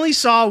finally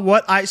saw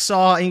what I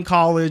saw in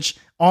college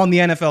on the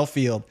NFL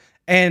field.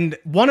 And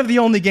one of the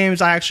only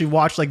games I actually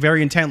watched like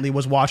very intently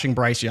was watching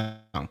Bryce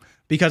Young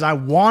because I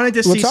wanted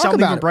to see something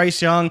from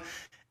Bryce Young.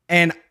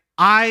 And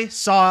I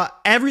saw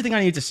everything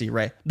I need to see,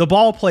 Ray. The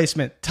ball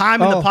placement,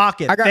 time in the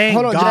pocket. Thank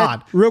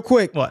God. Jay, real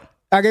quick. What?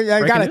 I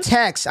got a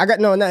text.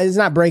 No, it's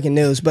not breaking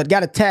news, but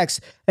got a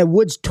text that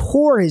Woods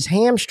tore his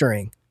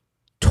hamstring.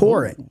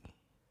 Tore it.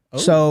 Oh.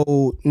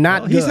 So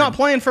not good. He's not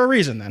playing for a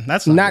reason then.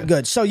 That's not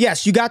good. So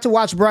yes, you got to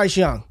watch Bryce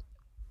Young.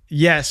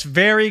 Yes,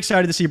 very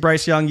excited to see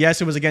Bryce Young. Yes,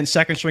 it was against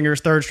second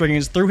stringers, third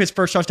stringers. Threw his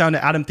first touchdown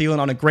to Adam Thielen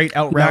on a great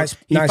out route.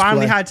 He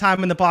finally had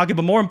time in the pocket,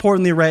 but more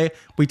importantly, Ray,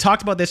 we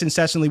talked about this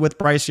incessantly with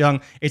Bryce Young.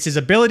 It's his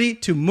ability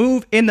to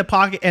move in the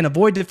pocket and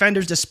avoid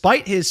defenders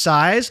despite his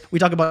size. We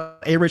talk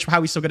about A-Rich, how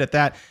he's so good at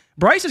that.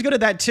 Bryce is good at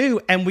that too,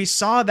 and we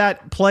saw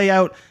that play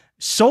out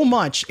so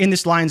much in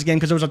this Lions game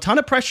because there was a ton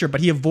of pressure, but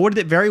he avoided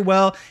it very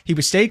well. He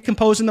was stayed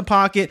composed in the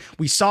pocket.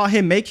 We saw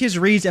him make his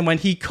reads, and when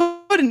he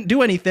couldn't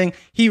do anything,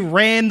 he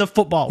ran the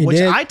football,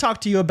 which I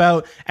talked to you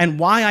about, and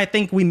why I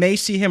think we may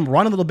see him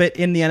run a little bit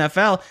in the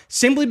NFL,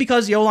 simply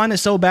because the O-line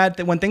is so bad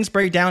that when things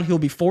break down, he'll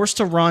be forced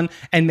to run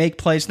and make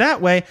plays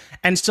that way.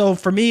 And so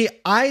for me,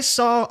 I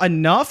saw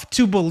enough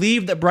to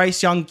believe that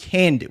Bryce Young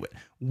can do it.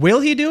 Will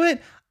he do it?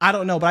 I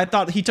don't know, but I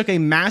thought he took a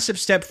massive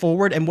step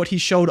forward in what he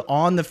showed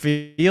on the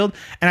field,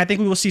 and I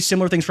think we will see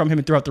similar things from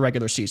him throughout the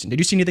regular season.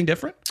 Did you see anything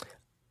different?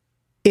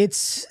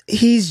 It's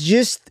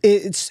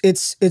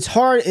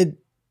hard.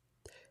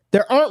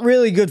 There aren't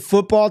really good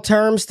football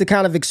terms to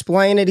kind of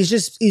explain it.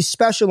 He's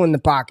special in the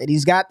pocket.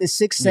 He's got this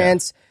sixth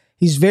sense.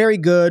 He's very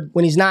good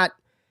when he's not.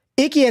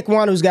 Ike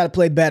Ekwonu's got to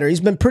play better.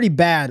 He's been pretty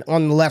bad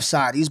on the left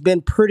side. He's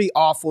been pretty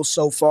awful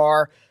so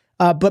far.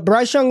 But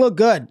Bryce Young looked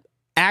good,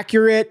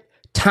 accurate,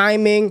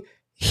 timing.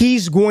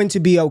 He's going to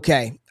be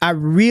okay. I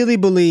really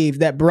believe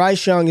that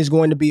Bryce Young is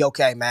going to be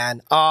okay,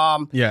 man.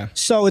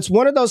 So it's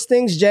one of those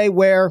things, Jay,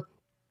 where,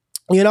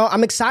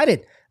 I'm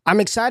excited. I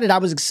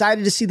was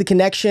excited to see the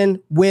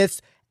connection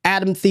with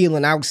Adam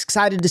Thielen. I was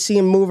excited to see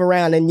him move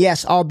around. And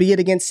yes, albeit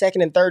against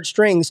second and third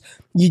strings,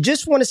 you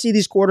just want to see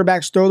these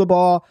quarterbacks throw the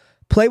ball,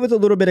 play with a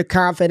little bit of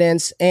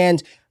confidence.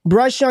 And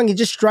Bryce Young, he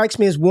just strikes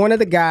me as one of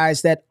the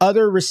guys that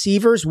other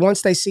receivers,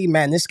 once they see,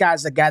 man, this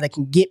guy's the guy that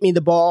can get me the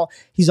ball.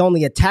 He's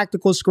only a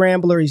tactical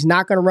scrambler. He's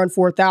not going to run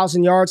for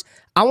 1,000 yards.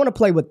 I want to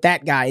play with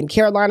that guy. And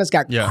Carolina's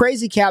got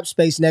crazy cap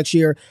space next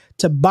year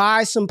to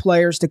buy some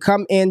players to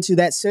come into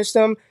that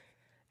system.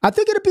 I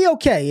think it'll be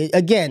okay.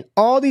 Again,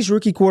 all these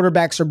rookie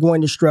quarterbacks are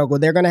going to struggle.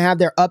 They're going to have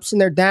their ups and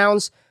their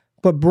downs.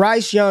 But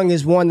Bryce Young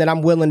is one that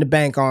I'm willing to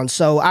bank on.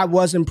 So I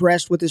was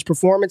impressed with his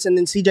performance. And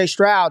then C.J.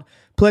 Stroud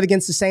played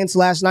against the Saints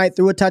last night,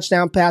 threw a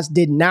touchdown pass,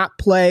 did not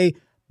play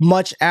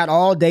much at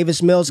all.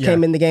 Davis Mills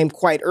came in the game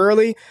quite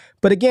early.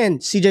 But again,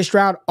 C.J.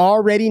 Stroud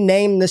already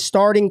named the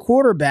starting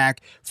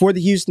quarterback for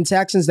the Houston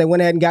Texans. They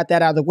went ahead and got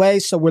that out of the way.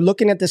 So we're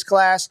looking at this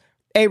class.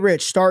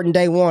 A-Rich starting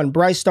day one,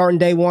 Bryce starting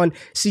day one,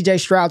 C.J.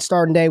 Stroud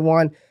starting day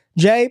one.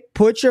 Jay,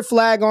 put your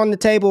flag on the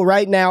table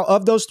right now.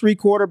 Of those three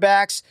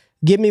quarterbacks,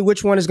 give me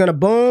which one is going to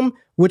boom,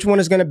 which one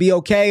is going to be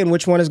okay, and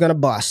which one is going to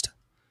bust.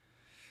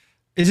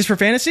 Is this for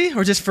fantasy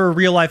or just for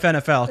real life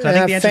NFL? Because I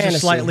think the answers are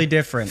slightly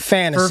different.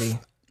 Fantasy.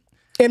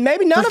 And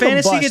maybe none of them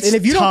bust. And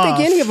if you don't think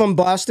any of them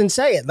bust, then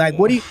say it. Like,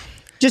 what do you...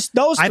 Just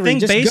those three. I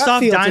think just based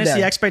off dynasty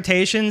today.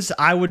 Expectations,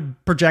 I would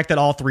project that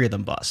all three of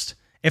them bust.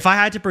 If I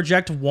had to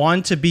project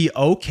one to be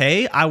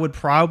okay, I would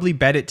probably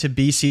bet it to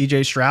be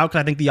C.J. Stroud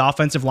because I think the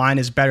offensive line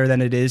is better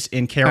than it is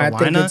in Carolina. I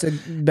think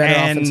it's a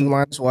better offensive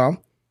line as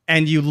well.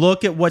 And you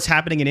look at what's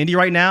happening in Indy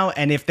right now,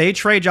 and if they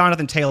trade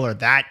Jonathan Taylor,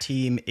 that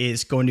team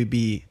is going to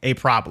be a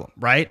problem,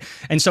 right?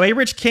 And so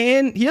A-Rich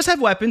he does have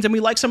weapons, and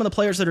we like some of the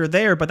players that are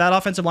there, but that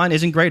offensive line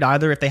isn't great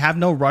either. If they have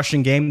no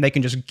rushing game, they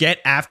can just get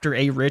after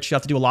A-Rich. You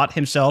have to do a lot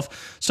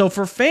himself. So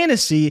for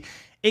fantasy,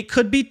 it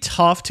could be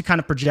tough to kind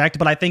of project,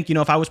 but I think,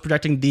 if I was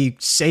projecting the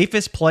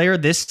safest player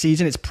this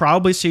season, it's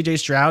probably CJ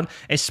Stroud,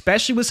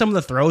 especially with some of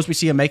the throws we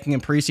see him making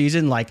in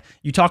preseason. Like,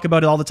 you talk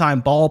about it all the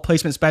time, ball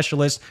placement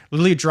specialist,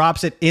 literally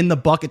drops it in the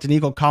bucket to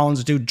Nico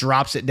Collins, dude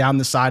drops it down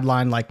the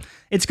sideline. Like,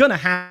 it's going to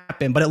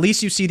happen, but at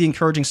least you see the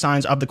encouraging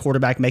signs of the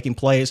quarterback making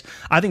plays.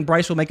 I think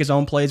Bryce will make his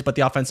own plays, but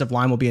the offensive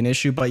line will be an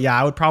issue. But yeah,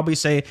 I would probably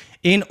say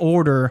in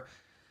order,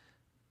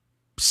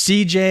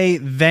 CJ,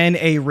 then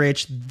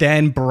A-Rich,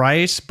 then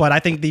Bryce. But I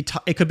think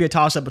it could be a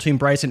toss-up between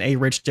Bryce and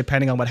A-Rich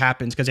depending on what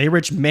happens, because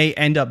A-Rich may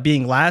end up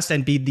being last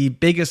and be the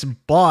biggest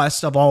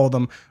bust of all of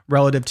them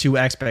relative to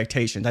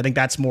expectations. I think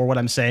that's more what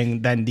I'm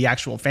saying than the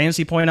actual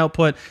fantasy point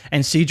output.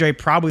 And CJ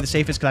probably the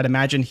safest because I'd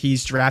imagine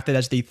he's drafted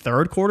as the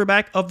third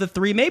quarterback of the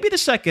three, maybe the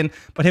second,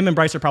 but him and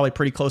Bryce are probably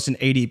pretty close in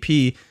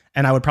ADP,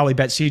 and I would probably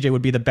bet CJ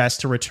would be the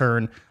best to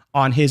return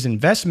on his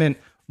investment.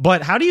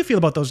 But how do you feel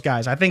about those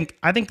guys? I think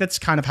that's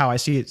kind of how I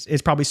see it.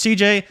 It's probably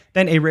CJ,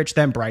 then A-Rich,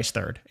 then Bryce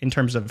third in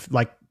terms of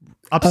like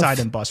upside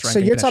and bust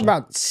ranking. So you're talking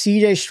about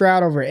CJ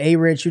Stroud over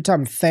A-Rich. You're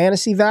talking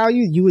fantasy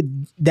value.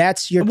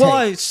 That's your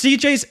take.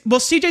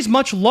 CJ's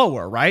much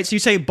lower, right? So you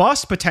say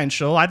bust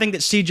potential. I think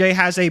that CJ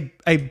has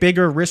a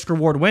bigger risk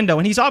reward window,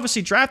 and he's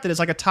obviously drafted as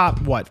like a top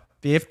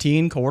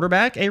 15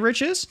 quarterback.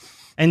 A-Rich is,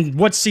 and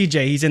what's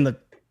CJ? He's in the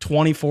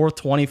 24th,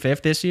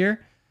 25th this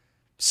year.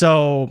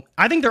 So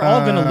I think they're all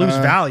going to lose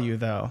value,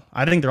 though.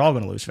 I think they're all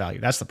going to lose value.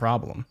 That's the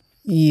problem.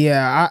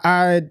 Yeah,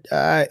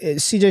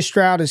 CJ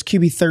Stroud is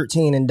QB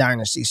 13 in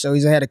Dynasty, so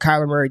he's ahead of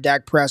Kyler Murray,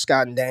 Dak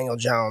Prescott, and Daniel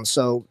Jones.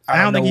 So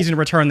I don't think he's going to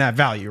return that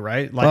value,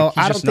 right? Like,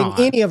 I don't think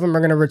any of them are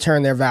going to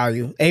return their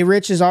value.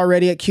 A-Rich is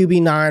already at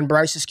QB 9,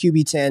 Bryce is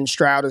QB 10,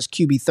 Stroud is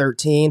QB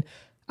 13.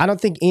 I don't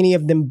think any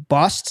of them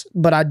bust,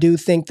 but I do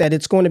think that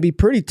it's going to be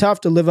pretty tough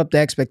to live up to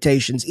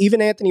expectations.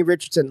 Even Anthony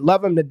Richardson,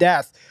 love him to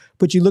death,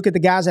 but you look at the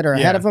guys that are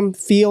ahead of him,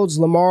 Fields,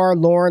 Lamar,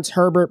 Lawrence,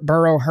 Herbert,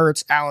 Burrow,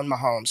 Hurts, Allen,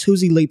 Mahomes.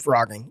 Who's he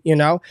leapfrogging, you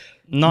know?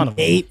 None of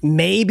them.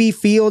 Maybe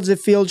Fields if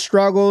Fields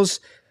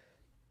struggles.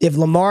 If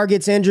Lamar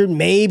gets injured,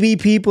 maybe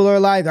people are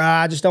like,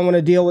 I just don't want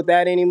to deal with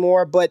that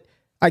anymore. But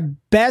like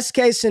best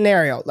case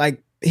scenario,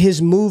 like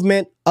his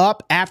movement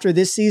up after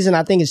this season,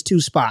 I think is 2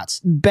 spots.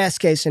 Best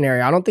case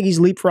scenario. I don't think he's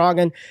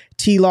leapfrogging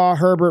T-Law,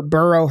 Herbert,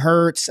 Burrow,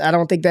 Hurts. I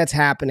don't think that's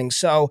happening.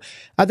 So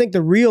I think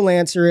the real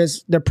answer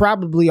is they're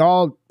probably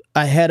all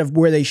ahead of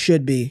where they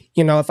should be.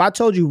 You know, if I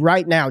told you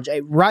right now,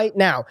 Jay, right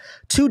now,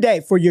 today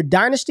for your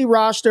dynasty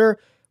roster,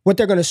 what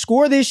they're going to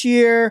score this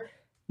year,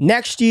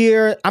 next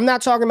year, I'm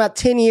not talking about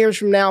 10 years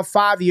from now,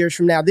 5 years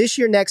from now, this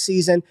year, next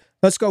season,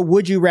 let's go,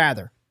 would you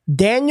rather?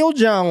 Daniel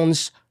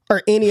Jones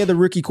or any of the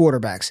rookie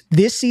quarterbacks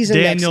this season?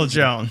 Daniel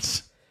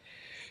Jones.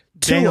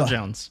 Daniel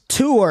Jones.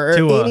 Tua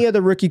or any of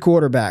the rookie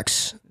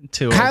quarterbacks.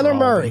 Kyler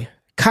Murray.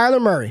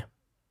 Kyler Murray.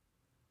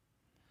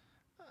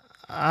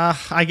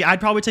 I'd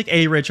probably take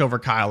A-Rich over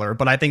Kyler,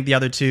 but I think the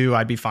other two,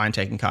 I'd be fine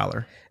taking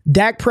Kyler.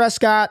 Dak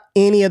Prescott,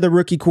 any of the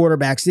rookie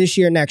quarterbacks this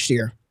year, next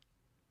year?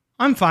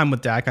 I'm fine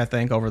with Dak, I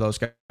think, over those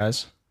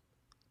guys.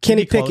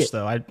 Kenny Pickett.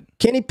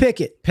 Kenny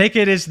Pickett.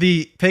 Pickett is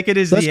the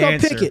answer. Let's go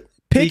Pickett.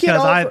 Pickett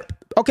over.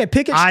 Okay,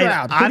 Pickett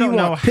Stroud. I don't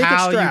know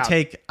how you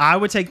take. I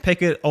would take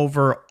Pickett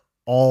over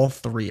all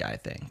 3, I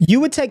think. You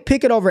would take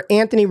Pickett over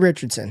Anthony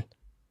Richardson.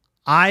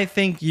 I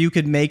think you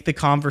could make the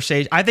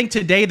conversation. I think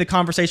today the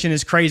conversation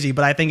is crazy,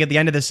 but I think at the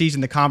end of the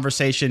season, the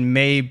conversation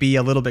may be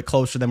a little bit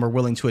closer than we're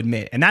willing to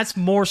admit. And that's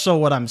more so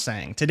what I'm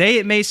saying. Today,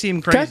 it may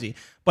seem crazy,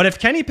 but if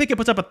Kenny Pickett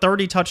puts up a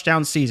 30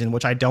 touchdown season,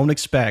 which I don't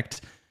expect,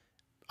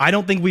 I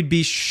don't think we'd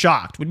be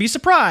shocked. We'd be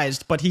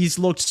surprised, but he's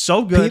looked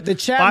so good. The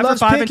chat 5 for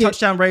 5 Pickett. in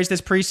touchdown rates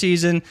this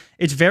preseason.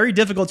 It's very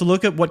difficult to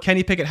look at what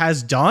Kenny Pickett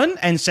has done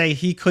and say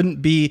he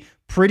couldn't be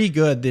pretty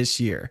good this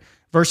year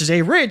versus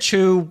A-Rich,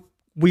 who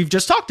we've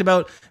just talked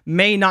about,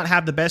 may not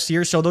have the best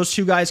year. So those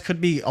two guys could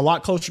be a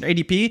lot closer to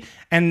ADP.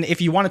 And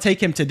if you want to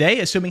take him today,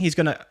 assuming he's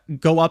going to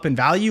go up in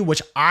value,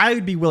 which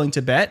I'd be willing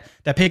to bet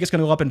that Pickett's going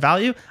to go up in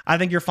value, I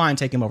think you're fine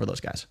taking him over those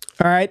guys.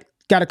 All right.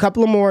 Got a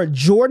couple of more.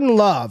 Jordan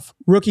Love,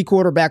 rookie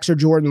quarterbacks, or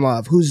Jordan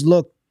Love, who's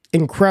looked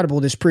incredible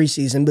this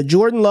preseason. But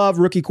Jordan Love,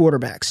 rookie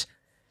quarterbacks.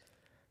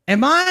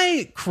 Am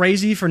I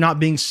crazy for not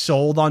being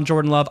sold on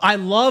Jordan Love? I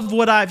love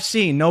what I've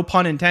seen, no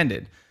pun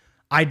intended.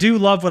 I do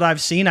love what I've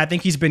seen. I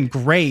think he's been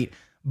great,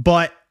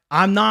 but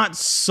I'm not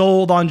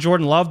sold on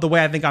Jordan Love the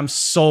way I think I'm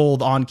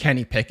sold on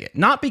Kenny Pickett.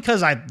 Not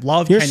because I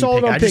love Kenny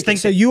Pickett. On I just think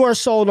so you are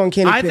sold on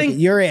Kenny Pickett. Think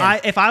you're in.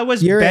 If I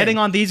was betting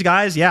on these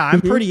guys, yeah,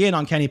 I'm pretty in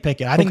on Kenny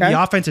Pickett. I think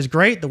the offense is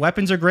great. The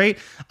weapons are great.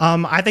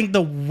 I think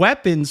the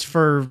weapons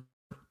for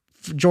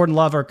Jordan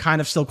Love are kind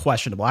of still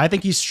questionable. I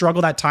think he's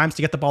struggled at times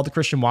to get the ball to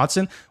Christian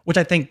Watson, which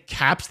I think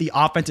caps the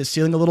offensive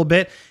ceiling a little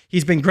bit.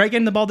 He's been great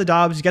getting the ball to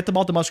Dobbs, get the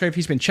ball to Musgrave.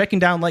 He's been checking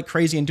down like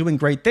crazy and doing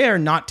great there,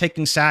 not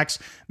taking sacks,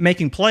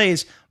 making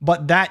plays.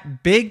 But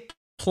that big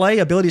play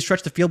ability to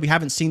stretch the field, we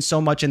haven't seen so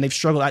much, and they've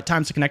struggled at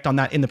times to connect on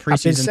that in the preseason.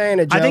 I've been saying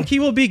it, Joe. I think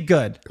he will be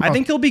good. I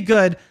think he'll be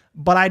good,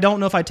 but I don't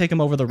know if I take him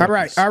over the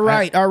rookies. All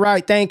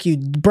right. Thank you.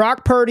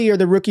 Brock Purdy or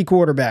the rookie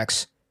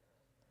quarterbacks?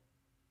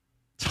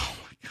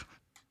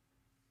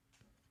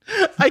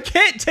 I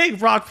can't take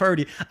Brock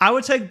Purdy. I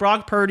would take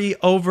Brock Purdy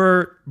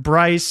over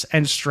Bryce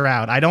and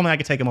Stroud. I don't think I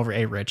could take him over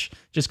A-Rich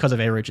just because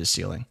of A-Rich's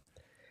ceiling.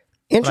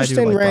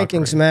 Interesting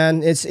rankings,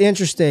 man. It's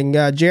interesting.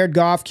 Jared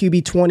Goff,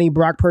 QB 20,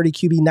 Brock Purdy,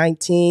 QB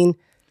 19.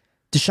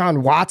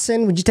 Deshaun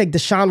Watson. Would you take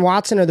Deshaun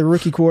Watson or the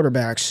rookie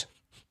quarterbacks?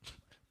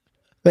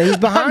 But he's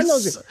behind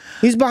those.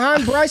 He's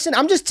behind Bryson.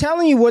 I'm just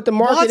telling you what the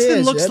market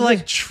is. Watson looks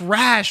like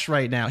trash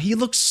right now. He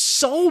looks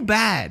so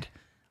bad.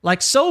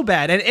 Like, so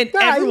bad. And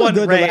everyone... He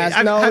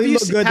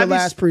looked good the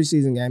last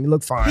preseason game. He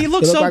looked fine. He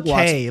looks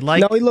okay. Like,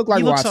 no, he looked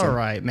like Watson. He looks all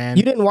right, man.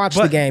 You didn't watch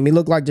the game. He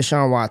looked like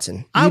Deshaun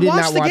Watson. I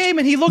watched the game,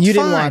 and he looked fine.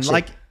 Didn't watch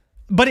it.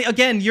 But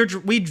again,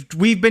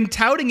 we've been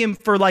touting him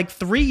for like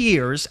 3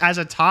 years as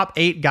a top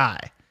 8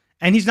 guy,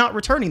 and he's not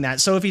returning that.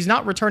 So if he's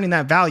not returning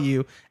that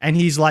value, and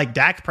he's like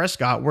Dak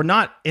Prescott, we're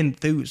not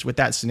enthused with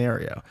that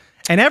scenario.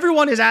 And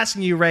everyone is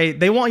asking you, Ray,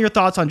 they want your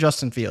thoughts on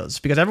Justin Fields,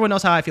 because everyone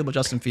knows how I feel about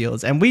Justin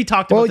Fields. And we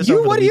talked about this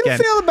over the weekend. What do you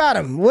feel about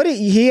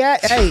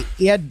him?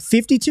 He had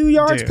 52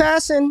 yards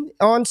passing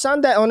on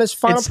Sunday on his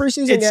final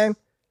preseason game.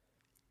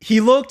 He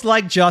looked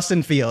like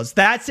Justin Fields.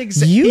 That's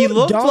exactly. He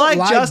looked like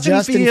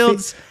Justin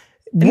Fields.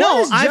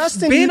 No, I've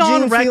been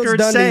on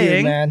record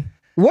saying, man.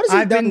 What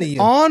has he done to you?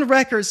 On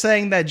record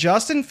saying that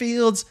Justin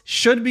Fields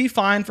should be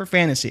fine for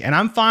fantasy, and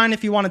I'm fine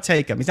if you want to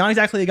take him. He's not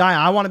exactly a guy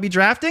I want to be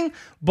drafting,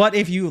 but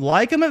if you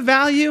like him at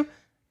value,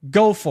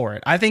 go for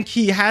it. I think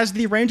he has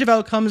the range of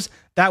outcomes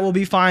that will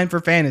be fine for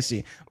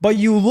fantasy. But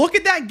you look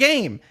at that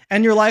game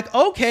and you're like,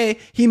 okay,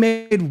 he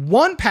made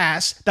one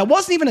pass that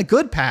wasn't even a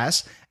good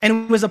pass,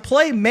 and it was a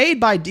play made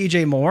by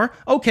DJ Moore.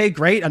 Okay,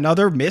 great.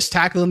 Another missed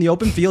tackle in the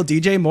open field.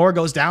 DJ Moore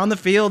goes down the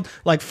field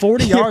like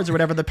 40 yards or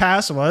whatever the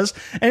pass was.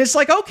 And it's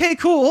like, okay,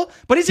 cool.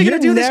 But is he going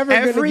to do this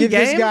every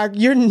game?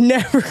 You're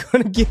never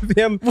going to give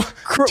him.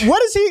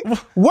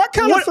 What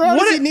kind of throw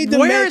does he need to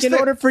make in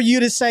order for you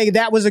to say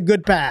that was a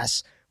good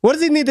pass? What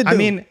does he need to do? I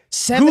mean,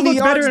 70 who looked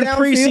yards better in downfield?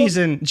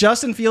 preseason,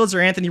 Justin Fields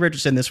or Anthony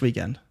Richardson this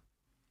weekend?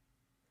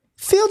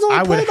 Fields only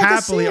I would played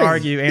happily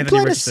argue Anthony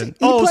Richardson.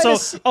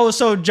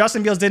 So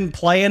Justin Fields didn't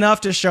play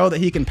enough to show that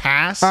he can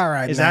pass. All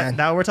right, is that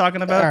what we're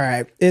talking about? All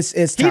right, it's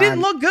time. He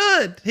didn't look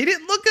good.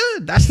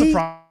 That's the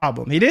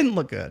problem. He didn't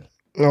look good.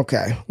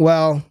 Okay,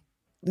 well,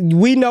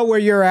 we know where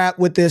you're at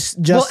with this,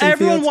 Justin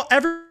Fields.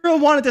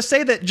 Everyone wanted to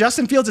say that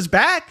Justin Fields is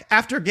back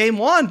after game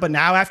 1, but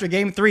now after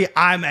game 3,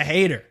 I'm a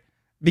hater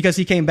because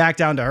he came back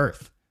down to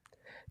earth.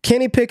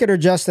 Kenny Pickett or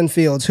Justin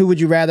Fields, who would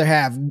you rather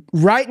have?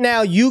 Right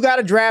now, you got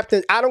to draft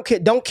it. I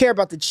don't care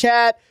about the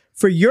chat.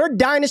 For your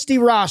dynasty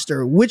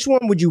roster, which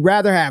one would you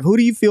rather have? Who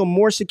do you feel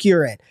more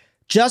secure in?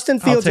 Justin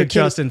Fields I'll take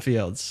Justin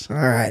Fields. All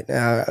right.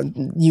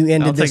 You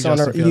ended this on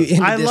a...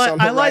 I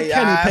like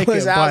Kenny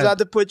Pickett. I was about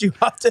to put you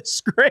off the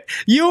screen.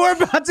 You were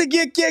about to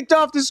get kicked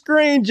off the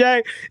screen,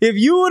 Jay. If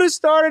you would have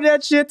started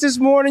that shit this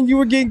morning, you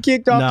were getting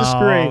kicked off the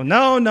screen.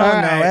 No.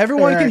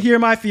 Everyone can hear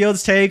my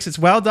Fields takes. It's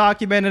well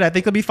documented. I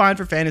think it'll be fine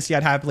for fantasy.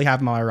 I'd happily have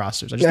him on my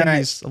rosters. I just think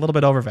he's a little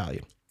bit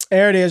overvalued.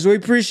 There it is. We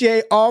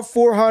appreciate all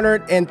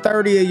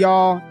 430 of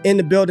y'all in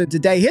the building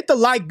today. Hit the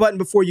like button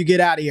before you get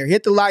out of here.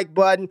 Hit the like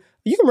button.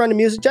 You can run the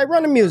music, Jay.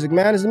 Run the music,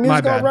 man. Is the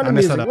music on? Run the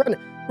music.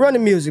 Run the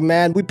music,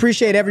 man. We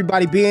appreciate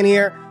everybody being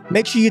here.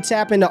 Make sure you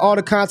tap into all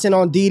the content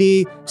on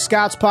DD.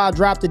 Scott's Pod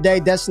dropped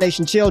today.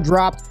 Destination Chill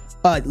dropped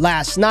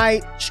last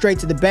night. Straight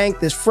to the Bank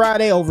this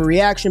Friday.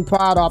 Overreaction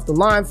Pod, Off the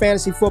Line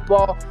Fantasy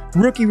Football.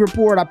 Rookie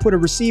Report. I put a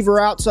receiver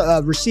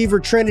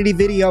Trinity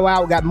video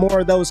out. We got more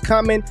of those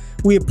coming.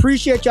 We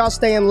appreciate y'all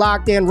staying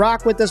locked in.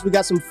 Rock with us. We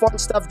got some fun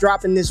stuff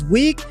dropping this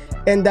week.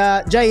 And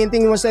Jay,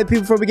 anything you want to say to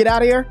people before we get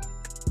out of here?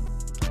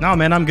 No,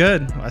 man, I'm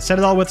good. I said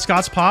it all with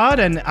Scott's Pod,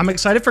 and I'm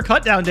excited for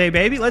Cutdown Day,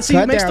 baby. Let's see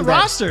who makes the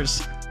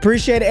rosters.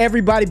 Appreciate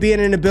everybody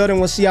being in the building.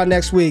 We'll see y'all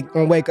next week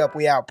on Wake Up.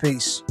 We out.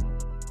 Peace.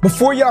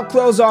 Before y'all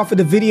close off of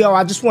the video,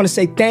 I just want to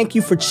say thank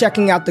you for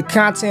checking out the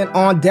content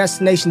on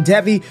Destination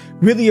Devy.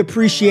 Really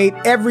appreciate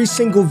every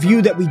single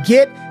view that we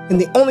get. And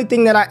the only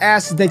thing that I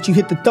ask is that you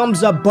hit the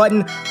thumbs up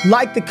button,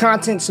 like the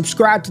content,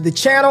 subscribe to the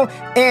channel,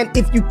 and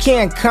if you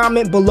can,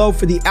 comment below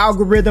for the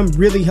algorithm.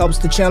 Really helps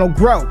the channel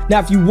grow. Now,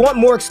 if you want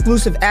more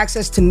exclusive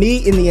access to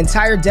me and the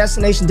entire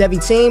Destination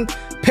Devy team,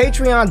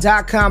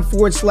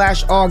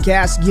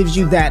 patreon.com/allgas gives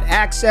you that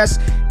access.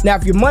 Now,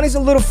 if your money's a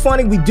little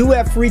funny, we do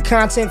have free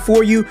content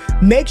for you.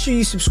 Make sure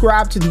you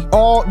subscribe to the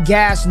All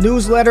Gas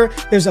newsletter.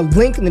 There's a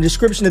link in the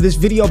description of this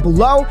video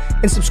below,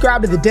 and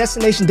subscribe to the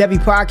Destination Devy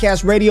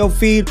podcast radio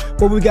feed,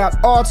 where we got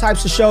all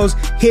types of shows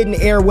hitting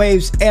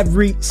airwaves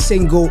every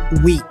single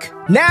week.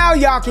 Now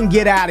y'all can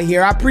get out of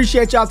here. I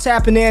appreciate y'all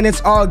tapping in.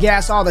 It's All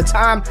Gas all the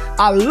time.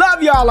 I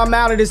love y'all. I'm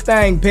out of this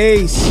thing.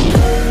 Peace.